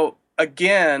 So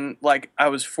again, like I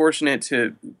was fortunate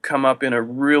to come up in a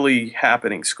really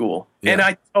happening school, and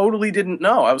I totally didn't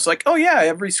know. I was like, oh yeah,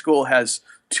 every school has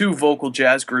 2 vocal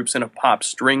jazz groups and a pop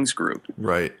strings group.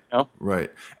 Right.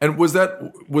 Right. And was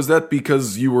that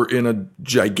because you were in a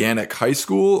gigantic high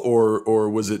school, or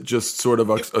was it just sort of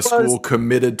a school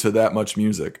committed to that much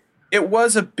music? It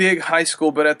was a big high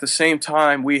school, but at the same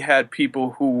time, we had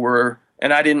people who were,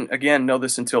 and I didn't, again, know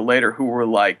this until later, who were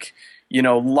like,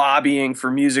 lobbying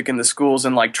for music in the schools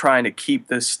and like trying to keep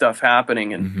this stuff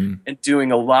happening and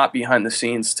doing a lot behind the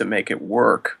scenes to make it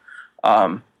work.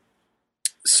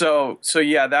 So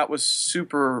yeah, that was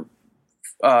super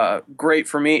great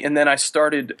for me. And then I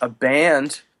started a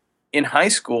band in high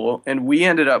school, and we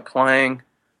ended up playing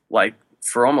like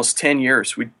for almost 10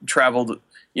 years. We traveled,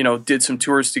 did some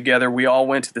tours together. We all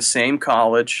went to the same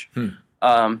college,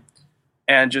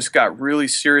 and just got really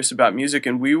serious about music.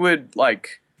 And we would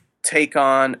like take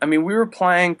on, we were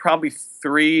playing probably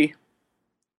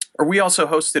we also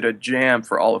hosted a jam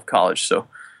for all of college. So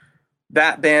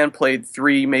that band played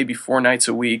 3, maybe 4 nights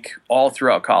a week all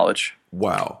throughout college.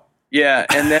 Wow. Yeah,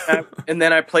 and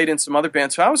then I played in some other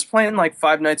bands. So I was playing like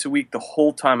 5 nights a week the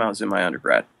whole time I was in my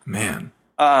undergrad. Man.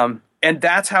 And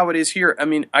that's how it is here.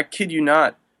 I kid you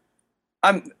not.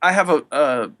 I have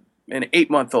an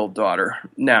 8-month-old daughter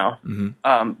now,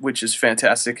 which is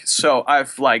fantastic. So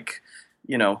I've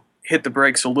hit the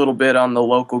brakes a little bit on the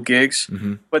local gigs.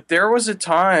 But there was a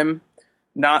time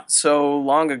not so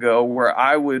long ago where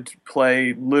I would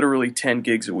play literally 10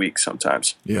 gigs a week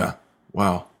sometimes. Yeah.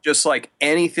 Wow. Just like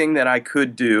anything that I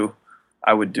could do,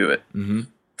 I would do it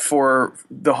for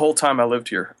the whole time I lived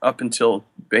here up until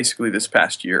basically this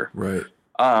past year. Right.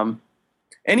 And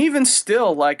even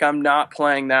still, like, I'm not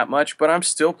playing that much, but I'm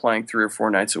still playing 3 or 4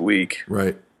 nights a week.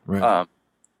 Right. Right.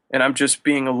 And I'm just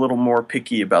being a little more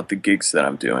picky about the gigs that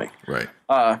I'm doing. Right.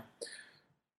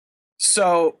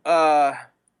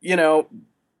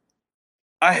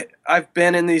 I've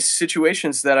been in these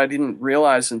situations that I didn't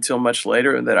realize until much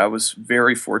later that I was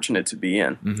very fortunate to be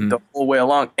in the whole way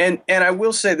along. And I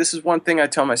will say, this is one thing I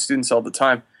tell my students all the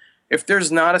time. If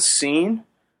there's not a scene,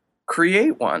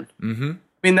 create one.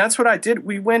 That's what I did.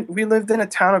 We lived in a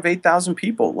town of 8,000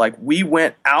 people. Like, we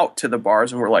went out to the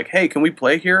bars and we're like, hey, can we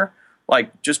play here?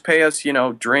 Like, just pay us,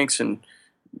 drinks and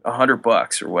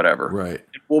 $100 or whatever. Right.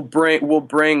 We'll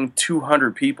bring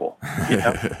 200 people,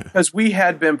 because we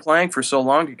had been playing for so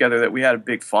long together that we had a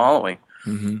big following.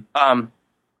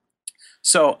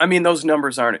 So, those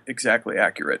numbers aren't exactly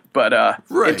accurate, but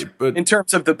in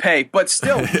terms of the pay, but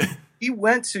still, we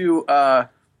went to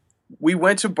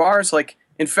bars. Like,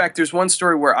 in fact, there's one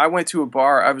story where I went to a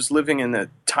bar. I was living in a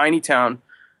tiny town,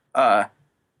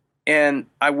 and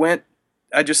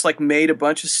I just made a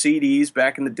bunch of CDs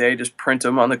back in the day, just print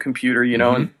them on the computer,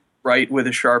 and write with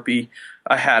a Sharpie.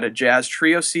 I had a jazz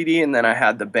trio CD, and then I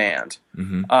had the band.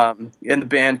 And the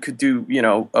band could do,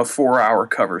 a 4-hour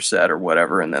cover set or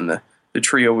whatever, and then the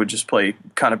trio would just play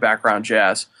kind of background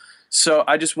jazz. So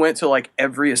I just went to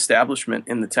every establishment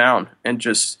in the town and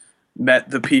just met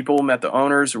the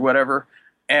owners or whatever.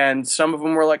 And some of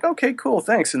them were like, okay, cool,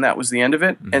 thanks. And that was the end of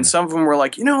it. And some of them were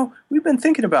like, we've been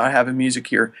thinking about having music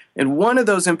here. And one of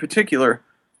those in particular,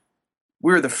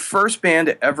 we were the first band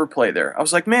to ever play there. I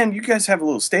was like, man, you guys have a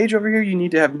little stage over here. You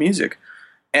need to have music.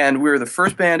 And we were the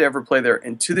first band to ever play there.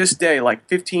 And to this day,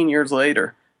 15 years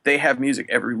later, they have music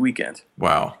every weekend.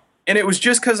 Wow. And it was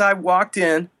just because I walked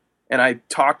in and I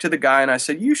talked to the guy and I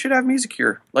said, you should have music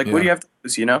here. What do you have to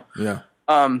do?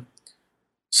 Yeah.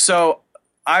 So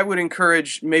I would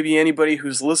encourage maybe anybody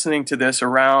who's listening to this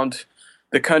around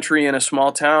the country in a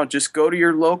small town, just go to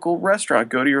your local restaurant,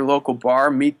 go to your local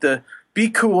bar, be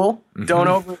cool. Don't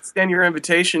overextend your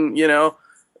invitation,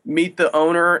 meet the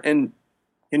owner and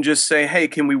just say, hey,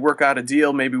 can we work out a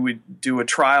deal? Maybe we do a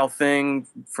trial thing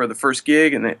for the first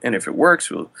gig. And if it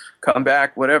works, we'll come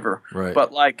back, whatever. Right.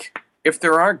 But if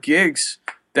there aren't gigs,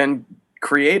 then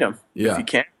create them if you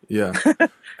can. Yeah,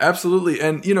 absolutely.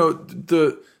 And,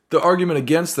 the argument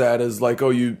against that is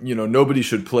nobody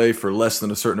should play for less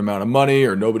than a certain amount of money,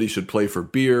 or nobody should play for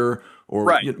beer, or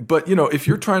right. But if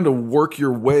you're trying to work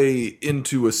your way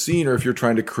into a scene, or if you're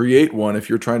trying to create one, if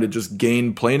you're trying to just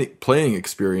gain playing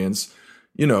experience,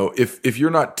 if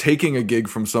you're not taking a gig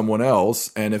from someone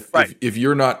else, and if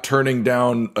you're not turning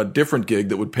down a different gig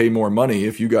that would pay more money,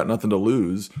 if you got nothing to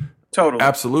lose. Totally.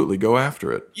 Absolutely. Go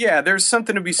after it. Yeah, there's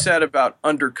something to be said about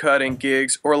undercutting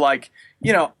gigs, or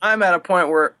I'm at a point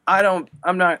where I don't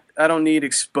need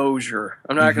exposure.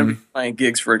 I'm not going to be playing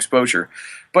gigs for exposure.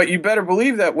 But you better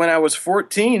believe that when I was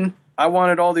 14, I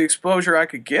wanted all the exposure I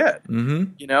could get.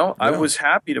 I was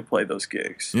happy to play those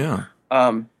gigs. Yeah.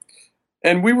 And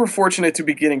we were fortunate to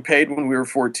be getting paid when we were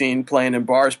 14 playing in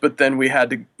bars, but then we had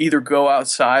to either go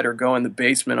outside or go in the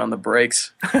basement on the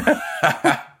breaks.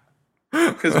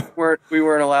 Because we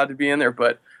weren't allowed to be in there,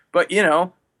 but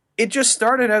it just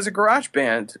started as a garage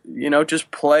band.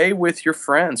 Just play with your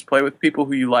friends, play with people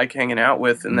who you like hanging out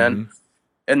with, and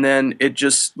then it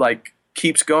just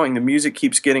keeps going. The music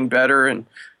keeps getting better, and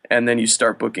then you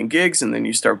start booking gigs, and then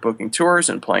you start booking tours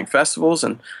and playing festivals,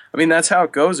 and that's how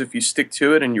it goes if you stick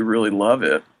to it and you really love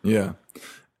it. Yeah.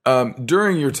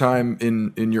 During your time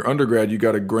in your undergrad, you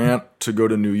got a grant to go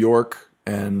to New York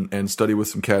and study with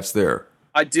some cats there.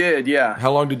 I did, yeah.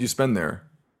 How long did you spend there?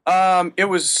 It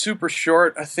was super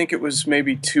short. I think it was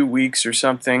maybe 2 weeks or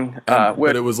something.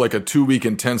 But it was like a 2-week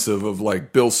intensive of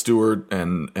like Bill Stewart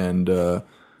and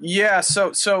yeah.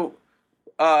 So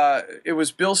it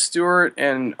was Bill Stewart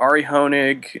and Ari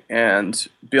Honig and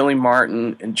Billy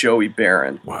Martin and Joey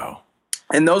Barron. Wow.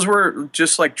 And those were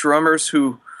just like drummers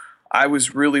who I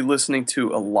was really listening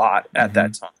to a lot at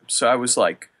that time. So I was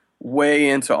like way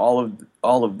into all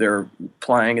of their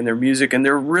playing and their music, and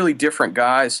they're really different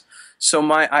guys. So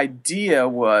my idea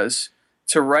was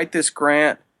to write this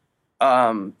grant,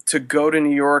 to go to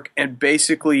New York and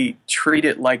basically treat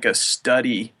it like a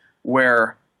study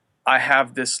where I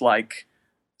have this like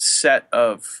set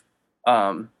of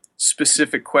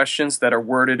specific questions that are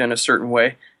worded in a certain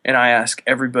way, and I ask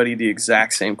everybody the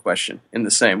exact same question in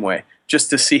the same way,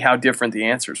 just to see how different the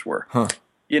answers were. Huh.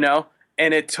 You know?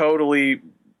 And it totally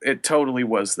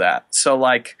was that. So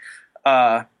like,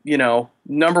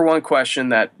 number one question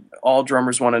that all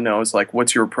drummers want to know is like,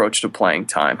 what's your approach to playing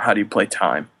time? How do you play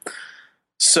time?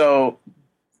 So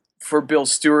for Bill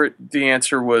Stewart, the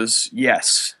answer was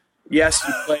yes. Yes,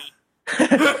 you play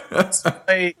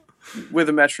with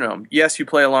a metronome. Yes, you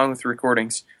play along with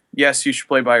recordings. Yes, you should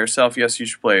play by yourself. Yes, you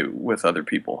should play with other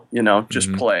people.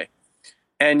 Just play.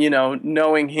 And,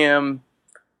 knowing him,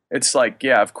 it's like,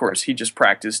 yeah, of course, he just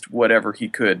practiced whatever he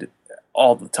could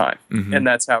all the time. And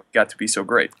that's how it got to be so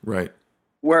great. Right.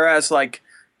 Whereas, like,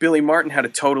 Billy Martin had a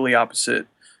totally opposite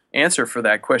answer for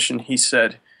that question. He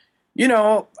said,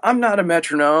 I'm not a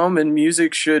metronome and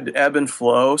music should ebb and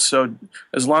flow. So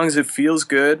as long as it feels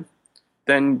good,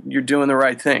 then you're doing the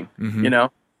right thing,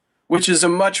 which is a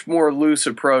much more loose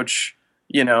approach,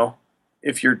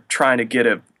 if you're trying to get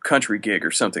a country gig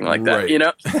or something like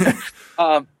that,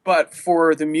 but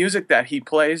for the music that he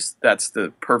plays, that's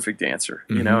the perfect answer,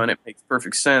 and it makes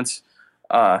perfect sense.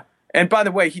 And by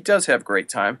the way, he does have great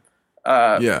time.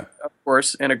 Of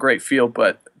course, and a great feel,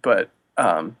 but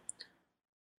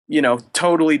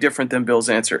totally different than Bill's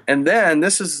answer. And then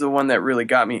this is the one that really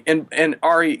got me. And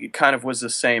Ari kind of was the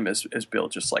same as Bill,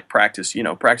 just like practice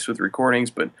with recordings,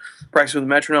 but practice with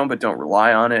metronome, but don't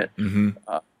rely on it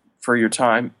for your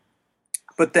time.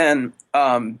 But then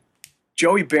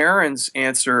Joey Barron's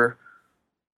answer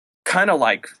kind of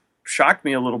like shocked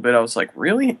me a little bit. I was like,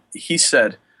 really? He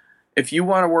said, if you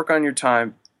want to work on your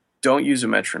time, don't use a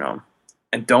metronome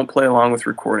and don't play along with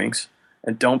recordings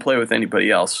and don't play with anybody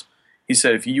else. He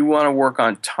said, if you want to work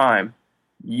on time,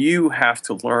 you have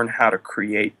to learn how to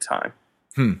create time.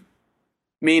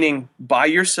 Meaning by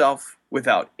yourself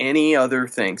without any other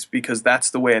things, because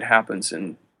that's the way it happens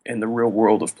in the real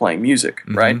world of playing music,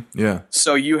 right? Yeah.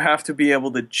 So you have to be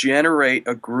able to generate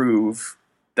a groove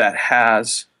that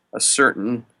has a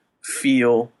certain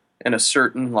feel and a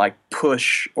certain like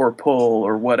push or pull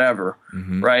or whatever,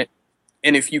 right?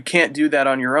 And if you can't do that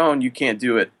on your own, you can't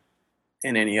do it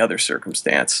in any other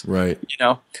circumstance, right?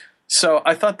 So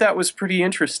I thought that was pretty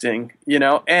interesting,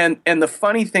 and the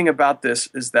funny thing about this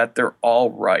is that they're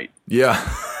all right.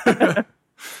 Yeah.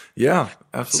 Yeah,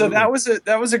 absolutely. So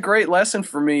that was a great lesson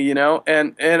for me,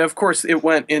 and of course it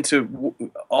went into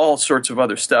all sorts of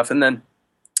other stuff, and then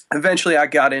eventually I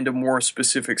got into more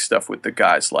specific stuff with the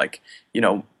guys, like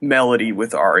melody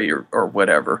with Ari or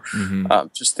whatever,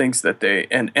 just things that they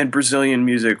and Brazilian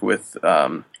music with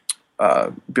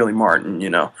Billy Martin,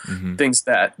 things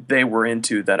that they were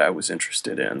into that I was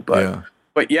interested in, but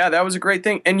yeah, that was a great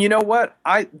thing. And you know what?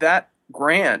 That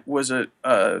grant was a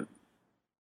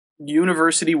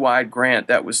university-wide grant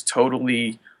that was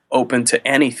totally open to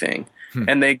anything,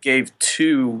 and they gave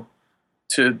 2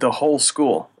 to the whole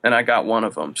school, and I got one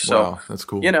of them. So wow, that's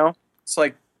cool. It's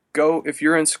like, go, if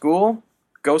you're in school,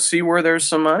 go see where there's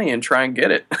some money and try and get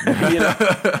it.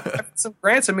 Some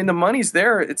grants, I mean, the money's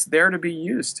there, it's there to be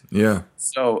used. Yeah.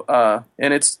 So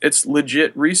and it's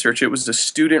legit research. It was a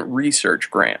student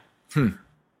research grant.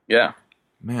 Yeah.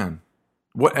 Man.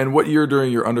 What year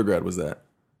during your undergrad was that?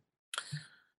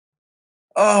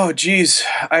 Oh, geez.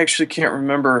 I actually can't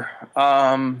remember.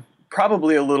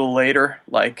 Probably a little later,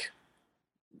 like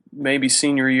maybe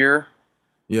senior year.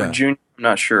 Yeah. Or junior. I'm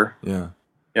not sure. Yeah.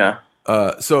 Yeah.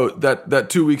 So that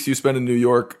 2 weeks you spent in New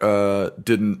York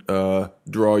didn't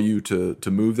draw you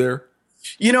to move there?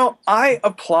 I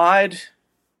applied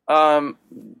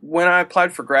when I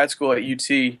applied for grad school at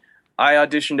UT. I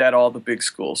auditioned at all the big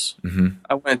schools.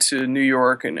 I went to New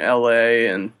York and LA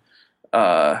and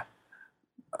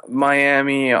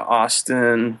Miami,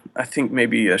 Austin, I think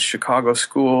maybe a Chicago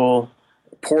school,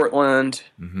 Portland.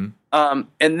 And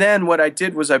then what I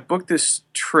did was I booked this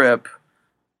trip.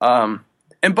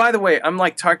 And by the way, I'm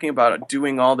like talking about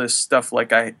doing all this stuff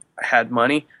like I had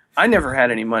money. I never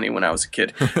had any money when I was a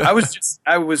kid. I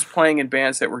was playing in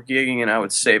bands that were gigging, and I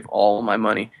would save all my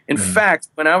money. In fact,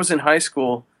 when I was in high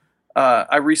school,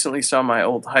 I recently saw my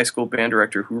old high school band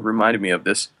director who reminded me of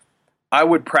this. I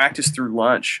would practice through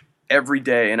lunch every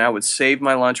day, and I would save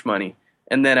my lunch money.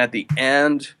 And then at the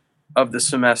end of the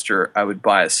semester, I would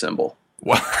buy a cymbal.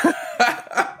 Wow.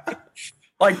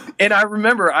 And I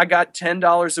remember I got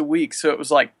 $10 a week, so it was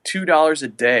like $2 a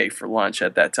day for lunch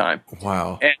at that time.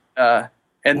 Wow.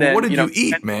 And then what did you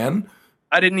eat, man?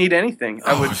 I didn't eat anything.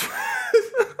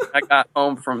 I got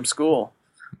home from school,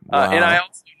 Wow. and I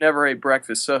also never ate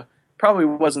breakfast, so probably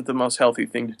wasn't the most healthy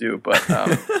thing to do. But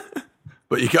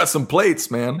but you got some plates,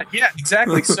 man. yeah,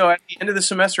 exactly. So at the end of the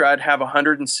semester, I'd have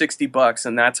 $160,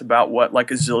 and that's about what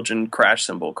like a Zildjian crash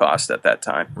cymbal cost at that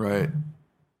time. Right.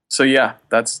 So yeah,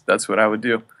 that's what I would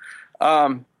do.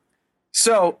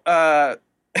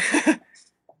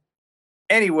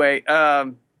 Anyway,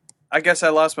 I guess I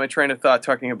lost my train of thought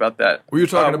talking about that. Were you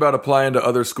talking about applying to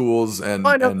other schools and?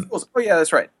 Schools. Oh yeah,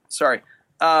 that's right. Sorry.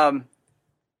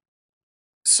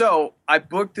 So I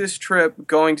booked this trip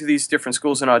going to these different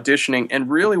schools and auditioning, and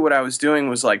really what I was doing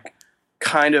was like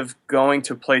kind of going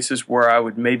to places where I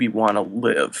would maybe want to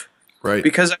live. Right.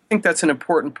 Because I think that's an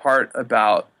important part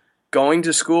about going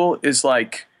to school is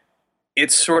like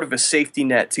it's sort of a safety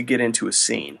net to get into a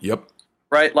scene. Yep.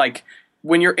 Right? Like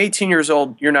when you're 18 years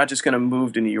old, you're not just going to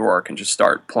move to New York and just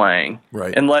start playing.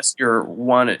 Right. Unless you're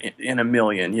one in a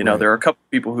million. You know, there are a couple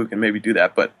people who can maybe do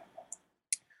that. But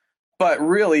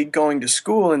really going to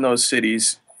school in those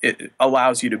cities, it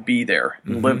allows you to be there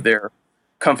and live there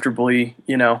comfortably,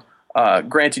 you know.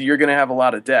 Granted, you're going to have a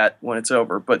lot of debt when it's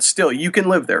over, but still you can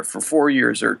live there for 4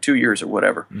 years or 2 years or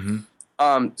whatever.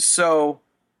 So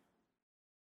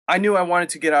I knew I wanted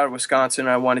to get out of Wisconsin.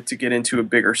 I wanted to get into a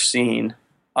bigger scene.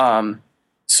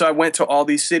 So I went to all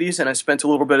these cities and I spent a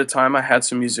little bit of time. I had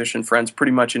some musician friends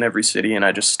pretty much in every city, and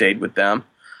I just stayed with them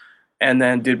and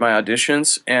then did my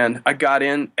auditions, and I got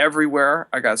in everywhere.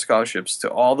 I got scholarships to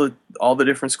all the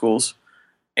different schools.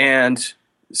 And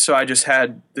so I just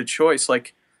had the choice.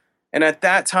 And at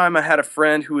that time I had a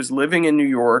friend who was living in New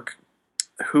York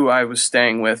who I was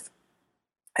staying with.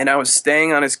 And I was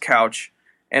staying on his couch,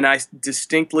 and I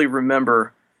distinctly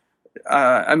remember,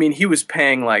 he was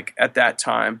paying like at that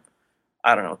time,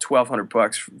 I don't know,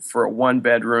 $1,200 for a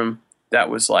 1-bedroom that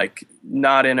was like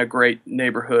not in a great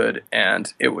neighborhood,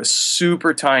 and it was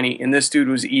super tiny. And this dude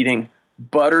was eating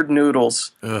buttered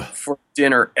noodles for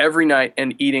dinner every night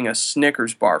and eating a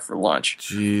Snickers bar for lunch.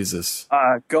 Jesus.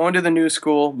 Going to the new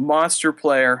school, monster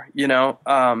player, you know,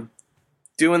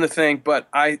 doing the thing. But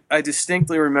I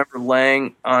distinctly remember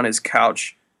laying on his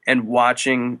couch and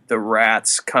watching the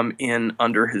rats come in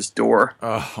under his door.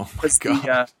 Oh my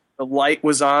God. The light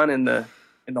was on in the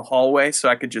hallway, so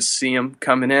I could just see him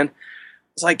coming in.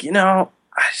 It's like, you know,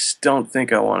 I just don't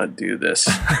think I want to do this.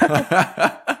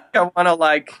 I want to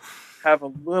like have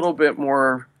a little bit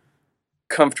more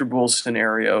comfortable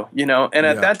scenario, you know. And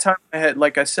at that time, I had,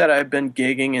 like I said, I had been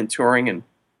gigging and touring and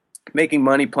making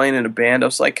money playing in a band. I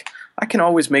was like, I can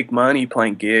always make money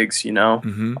playing gigs, you know,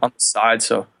 on the side.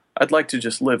 So I'd like to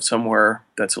just live somewhere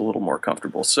that's a little more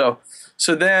comfortable. So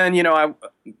then, you know,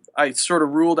 I sort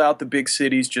of ruled out the big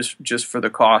cities just for the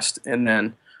cost, and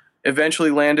then eventually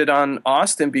landed on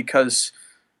Austin because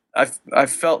I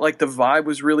felt like the vibe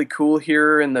was really cool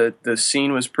here, and the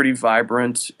scene was pretty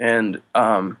vibrant, and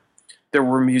there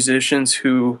were musicians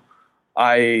who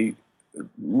I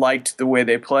liked the way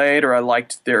they played, or I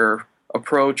liked their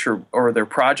approach or their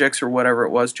projects or whatever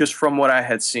it was, just from what I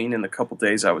had seen in the couple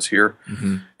days I was here.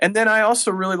 And then I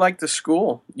also really liked the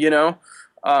school, you know.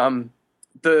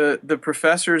 The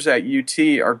professors at UT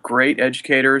are great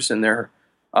educators, and they're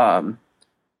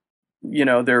you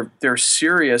know, they're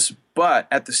serious, but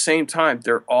at the same time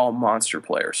they're all monster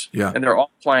players. Yeah. And they're all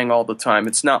playing all the time.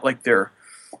 It's not like they're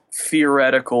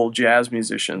theoretical jazz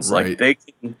musicians. Right. Like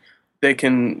they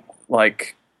can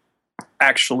like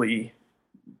actually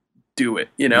do it,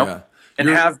 you know, and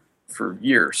have for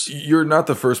years. You're not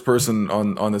the first person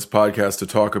on this podcast to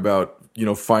talk about, you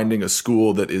know, finding a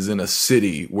school that is in a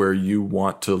city where you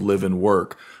want to live and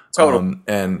work. Totally.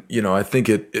 And you know, I think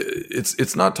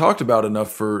it's not talked about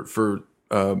enough for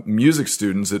music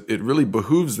students. It really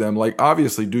behooves them. Like,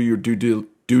 obviously, do your due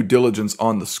diligence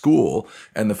on the school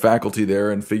and the faculty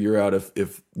there, and figure out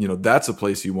if you know that's a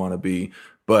place you want to be.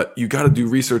 But you got to do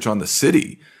research on the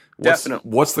city.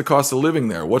 Definitely. What's the cost of living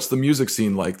there? What's the music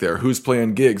scene like there? Who's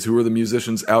playing gigs? Who are the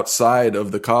musicians outside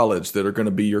of the college that are going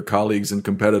to be your colleagues and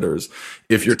competitors?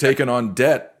 If you're taking on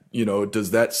debt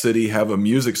does that city have a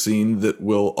music scene that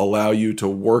will allow you to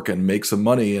work and make some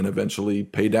money and eventually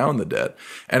pay down the debt?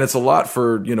 And it's a lot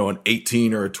for, an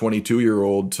 18 or a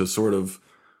 22-year-old to sort of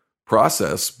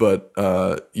process, but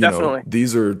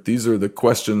these are the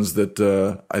questions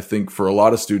that I think for a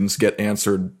lot of students get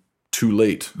answered too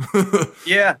late.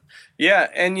 Yeah.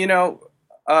 And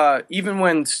even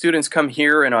when students come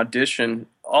here and audition,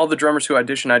 all the drummers who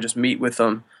audition, I just meet with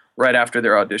them right after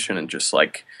their audition and just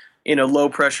like in a low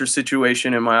pressure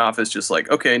situation in my office, just like,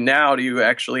 okay, now do you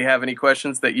actually have any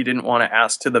questions that you didn't want to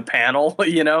ask to the panel?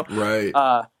 Right.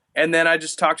 And then I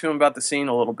just talk to them about the scene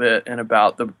a little bit and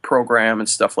about the program and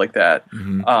stuff like that.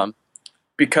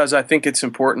 Because I think it's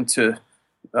important to,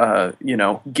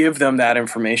 give them that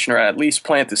information, or at least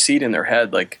plant the seed in their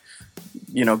head. Like,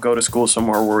 go to school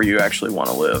somewhere where you actually want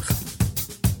to live.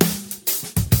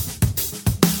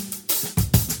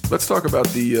 Let's talk about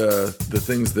the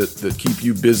things that keep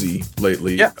you busy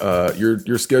lately. Yeah.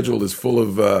 Your schedule is full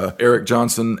of Eric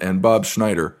Johnson and Bob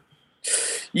Schneider.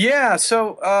 Yeah.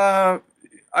 So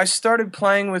I started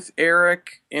playing with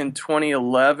Eric in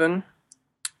 2011,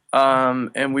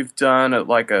 and we've done a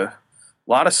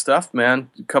lot of stuff, man.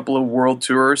 A couple of world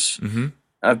tours. Mm-hmm.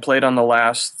 I've played on the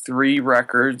last 3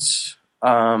 records,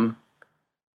 and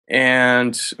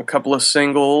a couple of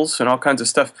singles and all kinds of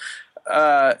stuff.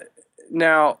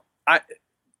 Now,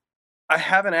 I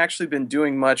haven't actually been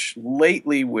doing much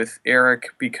lately with Eric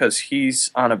because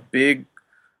he's on a big,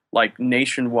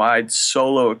 nationwide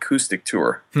solo acoustic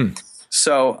tour.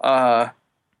 So,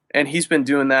 and he's been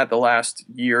doing that the last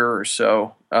year or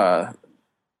so. And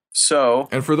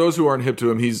for those who aren't hip to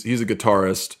him, he's a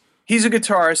guitarist. He's a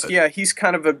guitarist. Yeah, he's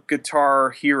kind of a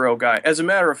Guitar Hero guy. As a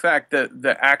matter of fact,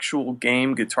 the actual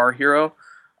game Guitar Hero,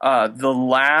 the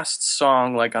last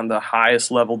song, on the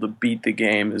highest level to beat the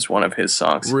game, is one of his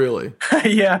songs. Really?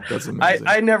 Yeah. That's amazing.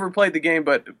 I never played the game,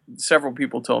 but several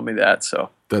people told me that. So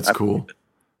that's cool.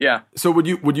 Yeah. So would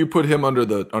you put him under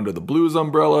the blues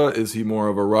umbrella? Is he more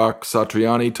of a rock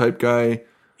Satriani type guy?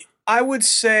 I would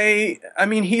say,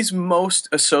 he's most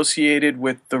associated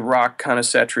with the rock kind of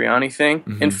Satriani thing.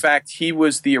 Mm-hmm. In fact, he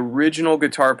was the original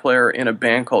guitar player in a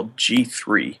band called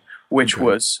G3. Which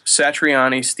was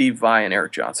Satriani, Steve Vai, and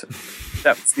Eric Johnson.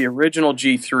 That was the original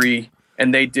G3,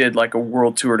 and they did a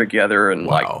world tour together, and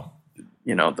wow.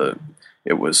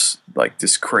 It was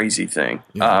this crazy thing.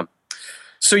 Yeah.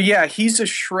 So yeah, he's a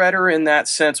shredder in that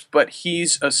sense, but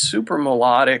he's a super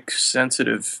melodic,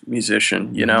 sensitive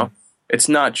musician. It's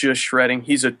not just shredding.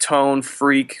 He's a tone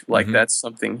freak. That's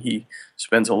something he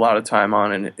spends a lot of time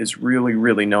on and is really,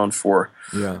 really known for.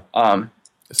 Yeah.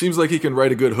 It seems like he can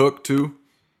write a good hook too.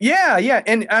 Yeah,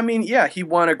 and he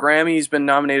won a Grammy. He's been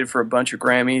nominated for a bunch of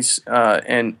Grammys,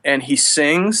 and he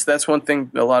sings. That's one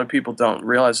thing a lot of people don't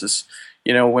realize is,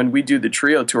 when we do the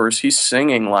trio tours, he's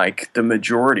singing the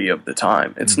majority of the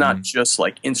time. It's not just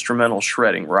instrumental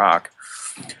shredding rock.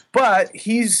 But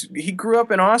he grew up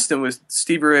in Austin with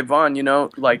Stevie Ray Vaughan.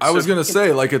 I was gonna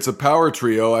say it's a power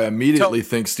trio. I immediately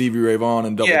think Stevie Ray Vaughan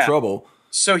and Double Trouble.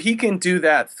 So he can do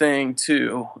that thing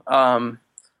too.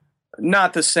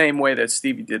 Not the same way that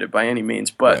Stevie did it by any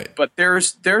means, but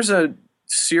there's a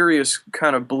serious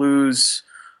kind of blues,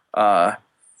 I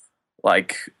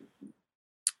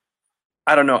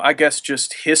don't know, I guess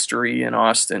just history in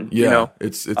Austin. Yeah,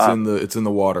 it's in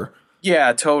the water.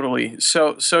 Yeah, totally.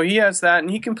 So he has that, and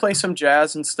he can play some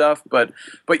jazz and stuff. But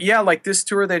yeah, this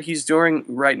tour that he's doing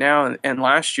right now and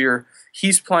last year,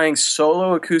 he's playing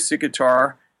solo acoustic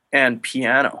guitar and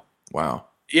piano. Wow.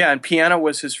 Yeah, and piano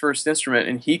was his first instrument,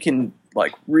 and he can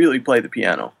really play the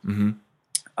piano.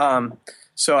 Mm-hmm.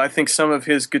 So I think some of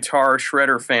his guitar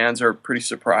shredder fans are pretty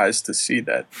surprised to see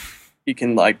that he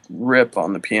can rip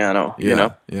on the piano.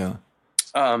 Yeah.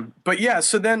 But yeah,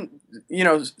 so then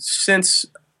since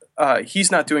he's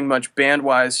not doing much band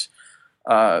wise,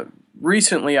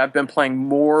 recently I've been playing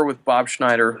more with Bob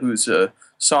Schneider, who's a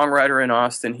songwriter in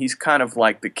Austin. He's kind of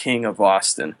the king of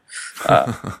Austin.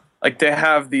 They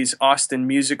have these Austin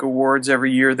Music Awards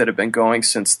every year that have been going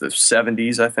since the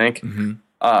 70s, I think. Mm-hmm.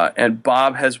 And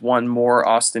Bob has won more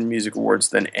Austin Music Awards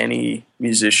than any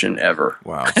musician ever.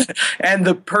 Wow. And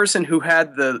the person who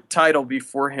had the title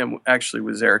before him actually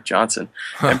was Eric Johnson.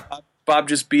 And Bob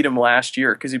just beat him last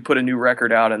year because he put a new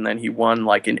record out, and then he won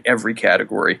in every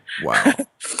category.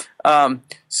 Wow.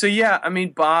 So yeah,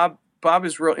 Bob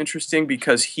is real interesting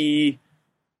because he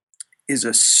is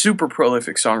a super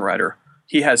prolific songwriter.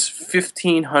 He has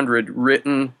 1,500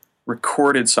 written,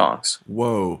 recorded songs.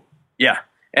 Whoa. Yeah.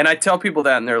 And I tell people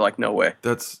that, and they're like, no way.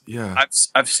 Yeah.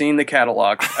 I've seen the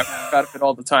catalog. I've got it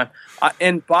all the time.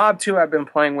 And Bob, too, I've been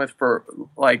playing with for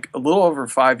a little over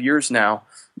 5 years now.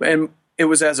 And it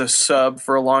was as a sub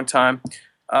for a long time.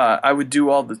 I would do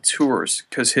all the tours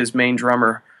because his main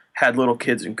drummer had little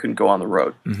kids and couldn't go on the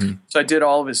road. Mm-hmm. So I did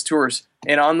all of his tours.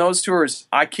 And on those tours,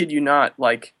 I kid you not,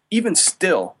 like, even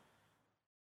still,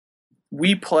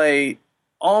 we play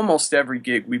almost every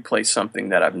gig, we play something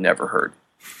that I've never heard.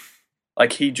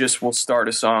 Like, he just will start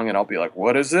a song and I'll be like,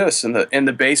 what is this? And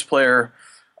the bass player,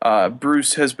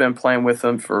 Bruce, has been playing with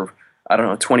him for, I don't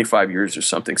know, 25 years or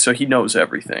something. So he knows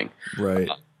everything. Right.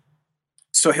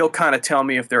 So he'll kind of tell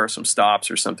me if there are some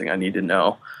stops or something I need to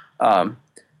know.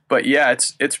 But yeah,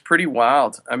 it's pretty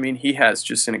wild. I mean, he has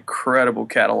just an incredible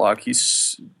catalog.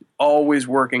 He's always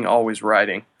working, always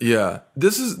writing. Yeah.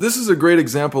 This is a great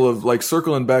example of, like,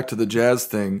 circling back to the jazz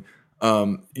thing.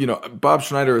 Bob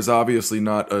Schneider is obviously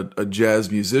not a jazz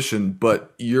musician,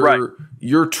 but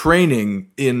your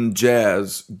training in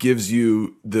jazz gives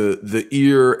you the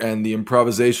ear and the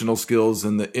improvisational skills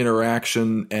and the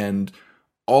interaction and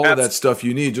all of that stuff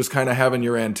you need, just kind of having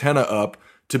your antenna up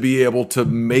to be able to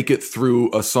make it through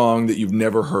a song that you've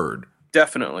never heard.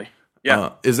 Definitely.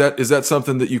 Yeah. Is that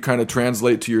something that you kind of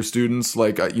translate to your students?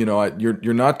 Like,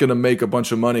 you're not going to make a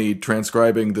bunch of money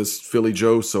transcribing this Philly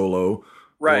Joe solo,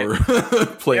 right? Or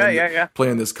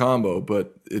playing this combo,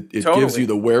 but it Totally. gives you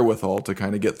the wherewithal to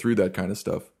kind of get through that kind of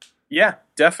stuff. Yeah,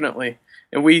 definitely.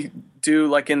 And we do,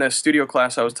 like in the studio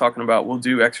class I was talking about, we'll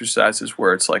do exercises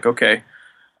where it's like, okay,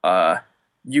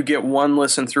 you get one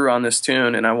listen through on this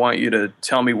tune, and I want you to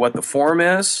tell me what the form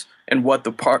is and what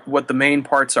the main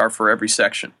parts are for every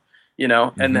section,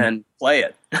 and then play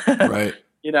it. Right.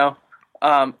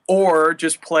 Or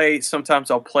just play. Sometimes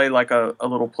I'll play like a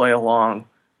little play along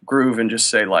groove and just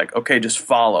say like, okay, just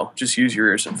follow. Just use your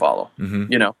ears and follow.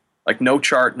 Mm-hmm. Like no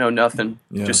chart, no nothing.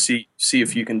 Yeah. Just see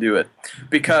if you can do it,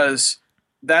 because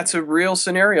that's a real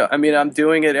scenario. I mean, I'm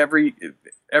doing it every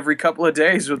couple of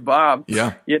days with Bob.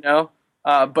 Yeah.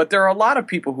 But there are a lot of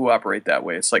people who operate that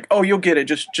way. It's like, oh, you'll get it.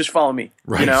 Just follow me.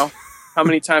 Right. How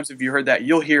many times have you heard that?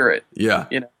 You'll hear it. Yeah.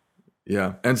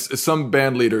 Yeah. And some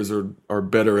band leaders are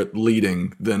better at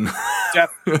leading than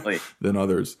Definitely than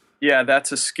others. Yeah,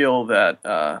 that's a skill that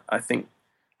I think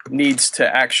needs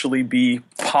to actually be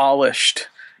polished.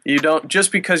 You don't,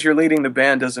 just because you're leading the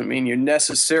band doesn't mean you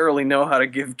necessarily know how to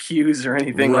give cues or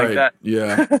anything like that.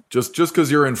 Yeah. just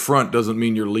because you're in front doesn't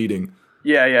mean you're leading.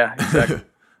 Yeah, exactly.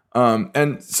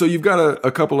 And so you've got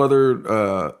a couple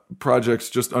other projects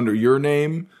just under your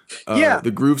name.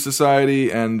 The Groove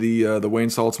Society and the Wayne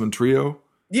Saltzman Trio.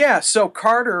 Yeah, so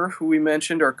Carter, who we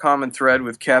mentioned, our common thread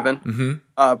with Kevin,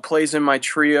 plays in my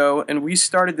trio, and we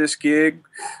started this gig,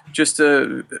 just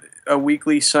a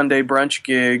weekly Sunday brunch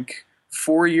gig,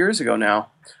 4 years ago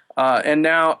now. And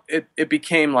now it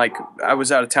became like I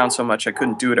was out of town so much I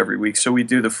couldn't do it every week, so we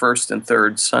do the first and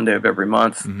third Sunday of every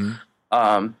month.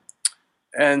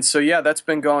 And so, yeah, that's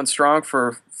been going strong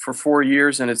for 4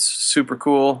 years, and it's super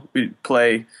cool. We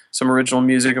play some original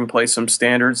music and play some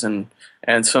standards, and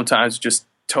sometimes just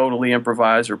totally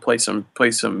improvise or play some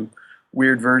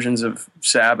weird versions of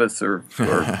Sabbath or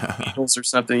Beatles or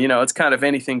something. It's kind of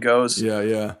anything goes.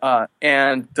 Yeah.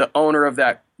 And the owner of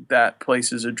that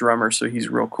place is a drummer, so he's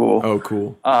real cool. Oh,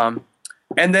 cool.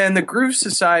 And then the Groove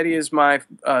Society is my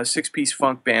 6-piece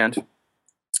funk band.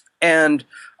 And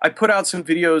I put out some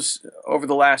videos over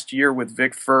the last year with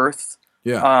Vic Firth.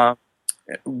 Yeah.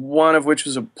 One of which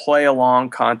was a play-along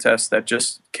contest that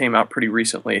just came out pretty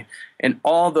recently. And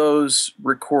all those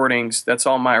recordings, that's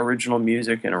all my original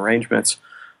music and arrangements.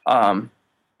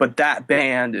 But that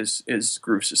band is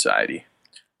Groove Society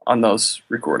on those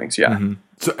recordings, yeah. Mm-hmm.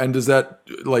 So, and does that,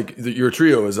 like, your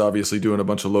trio is obviously doing a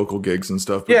bunch of local gigs and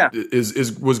stuff. But yeah.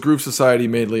 Was Groove Society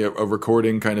mainly a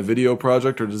recording kind of video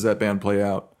project, or does that band play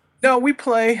out? No, we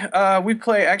play. We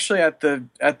play actually at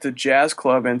the jazz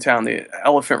club in town, the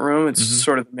Elephant Room. It's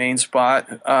sort of the main spot.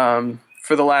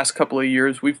 For the last couple of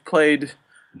years, we've played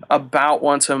about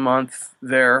once a month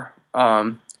there,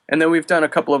 and then we've done a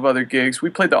couple of other gigs. We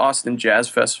played the Austin Jazz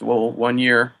Festival one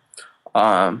year.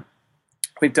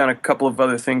 We've done a couple of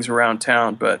other things around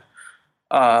town, but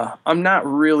I'm not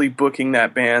really booking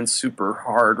that band super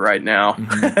hard right now.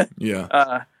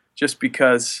 Yeah. Just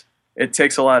because it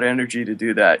takes a lot of energy to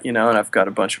do that, and I've got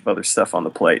a bunch of other stuff on the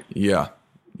plate. Yeah.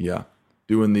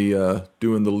 Doing the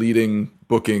leading,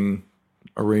 booking,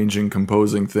 arranging,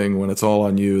 composing thing when it's all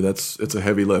on you, it's a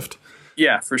heavy lift.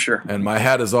 Yeah, for sure. And my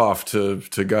hat is off to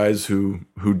guys who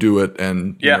do it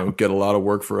and get a lot of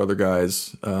work for other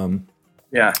guys.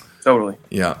 Yeah, totally.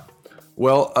 Yeah.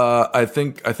 Well, I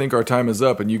think our time is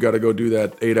up, and you got to go do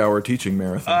that 8-hour teaching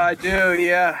marathon. I do,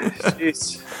 yeah.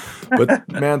 Jeez. But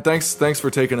man, thanks for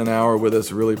taking an hour with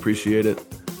us. Really appreciate it.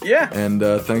 Yeah. And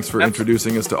thanks for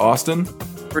introducing us to Austin.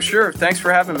 For sure. Thanks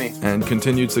for having me. And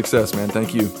continued success, man.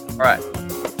 Thank you. All right.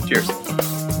 Cheers.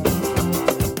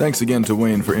 Thanks again to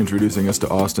Wayne for introducing us to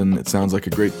Austin. It sounds like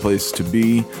a great place to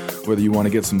be, whether you want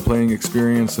to get some playing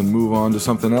experience and move on to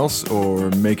something else or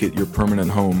make it your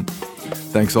permanent home.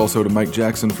 Thanks also to Mike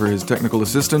Jackson for his technical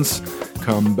assistance.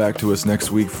 Come back to us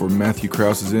next week for Matthew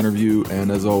Krause's interview, and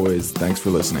as always, thanks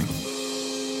for listening.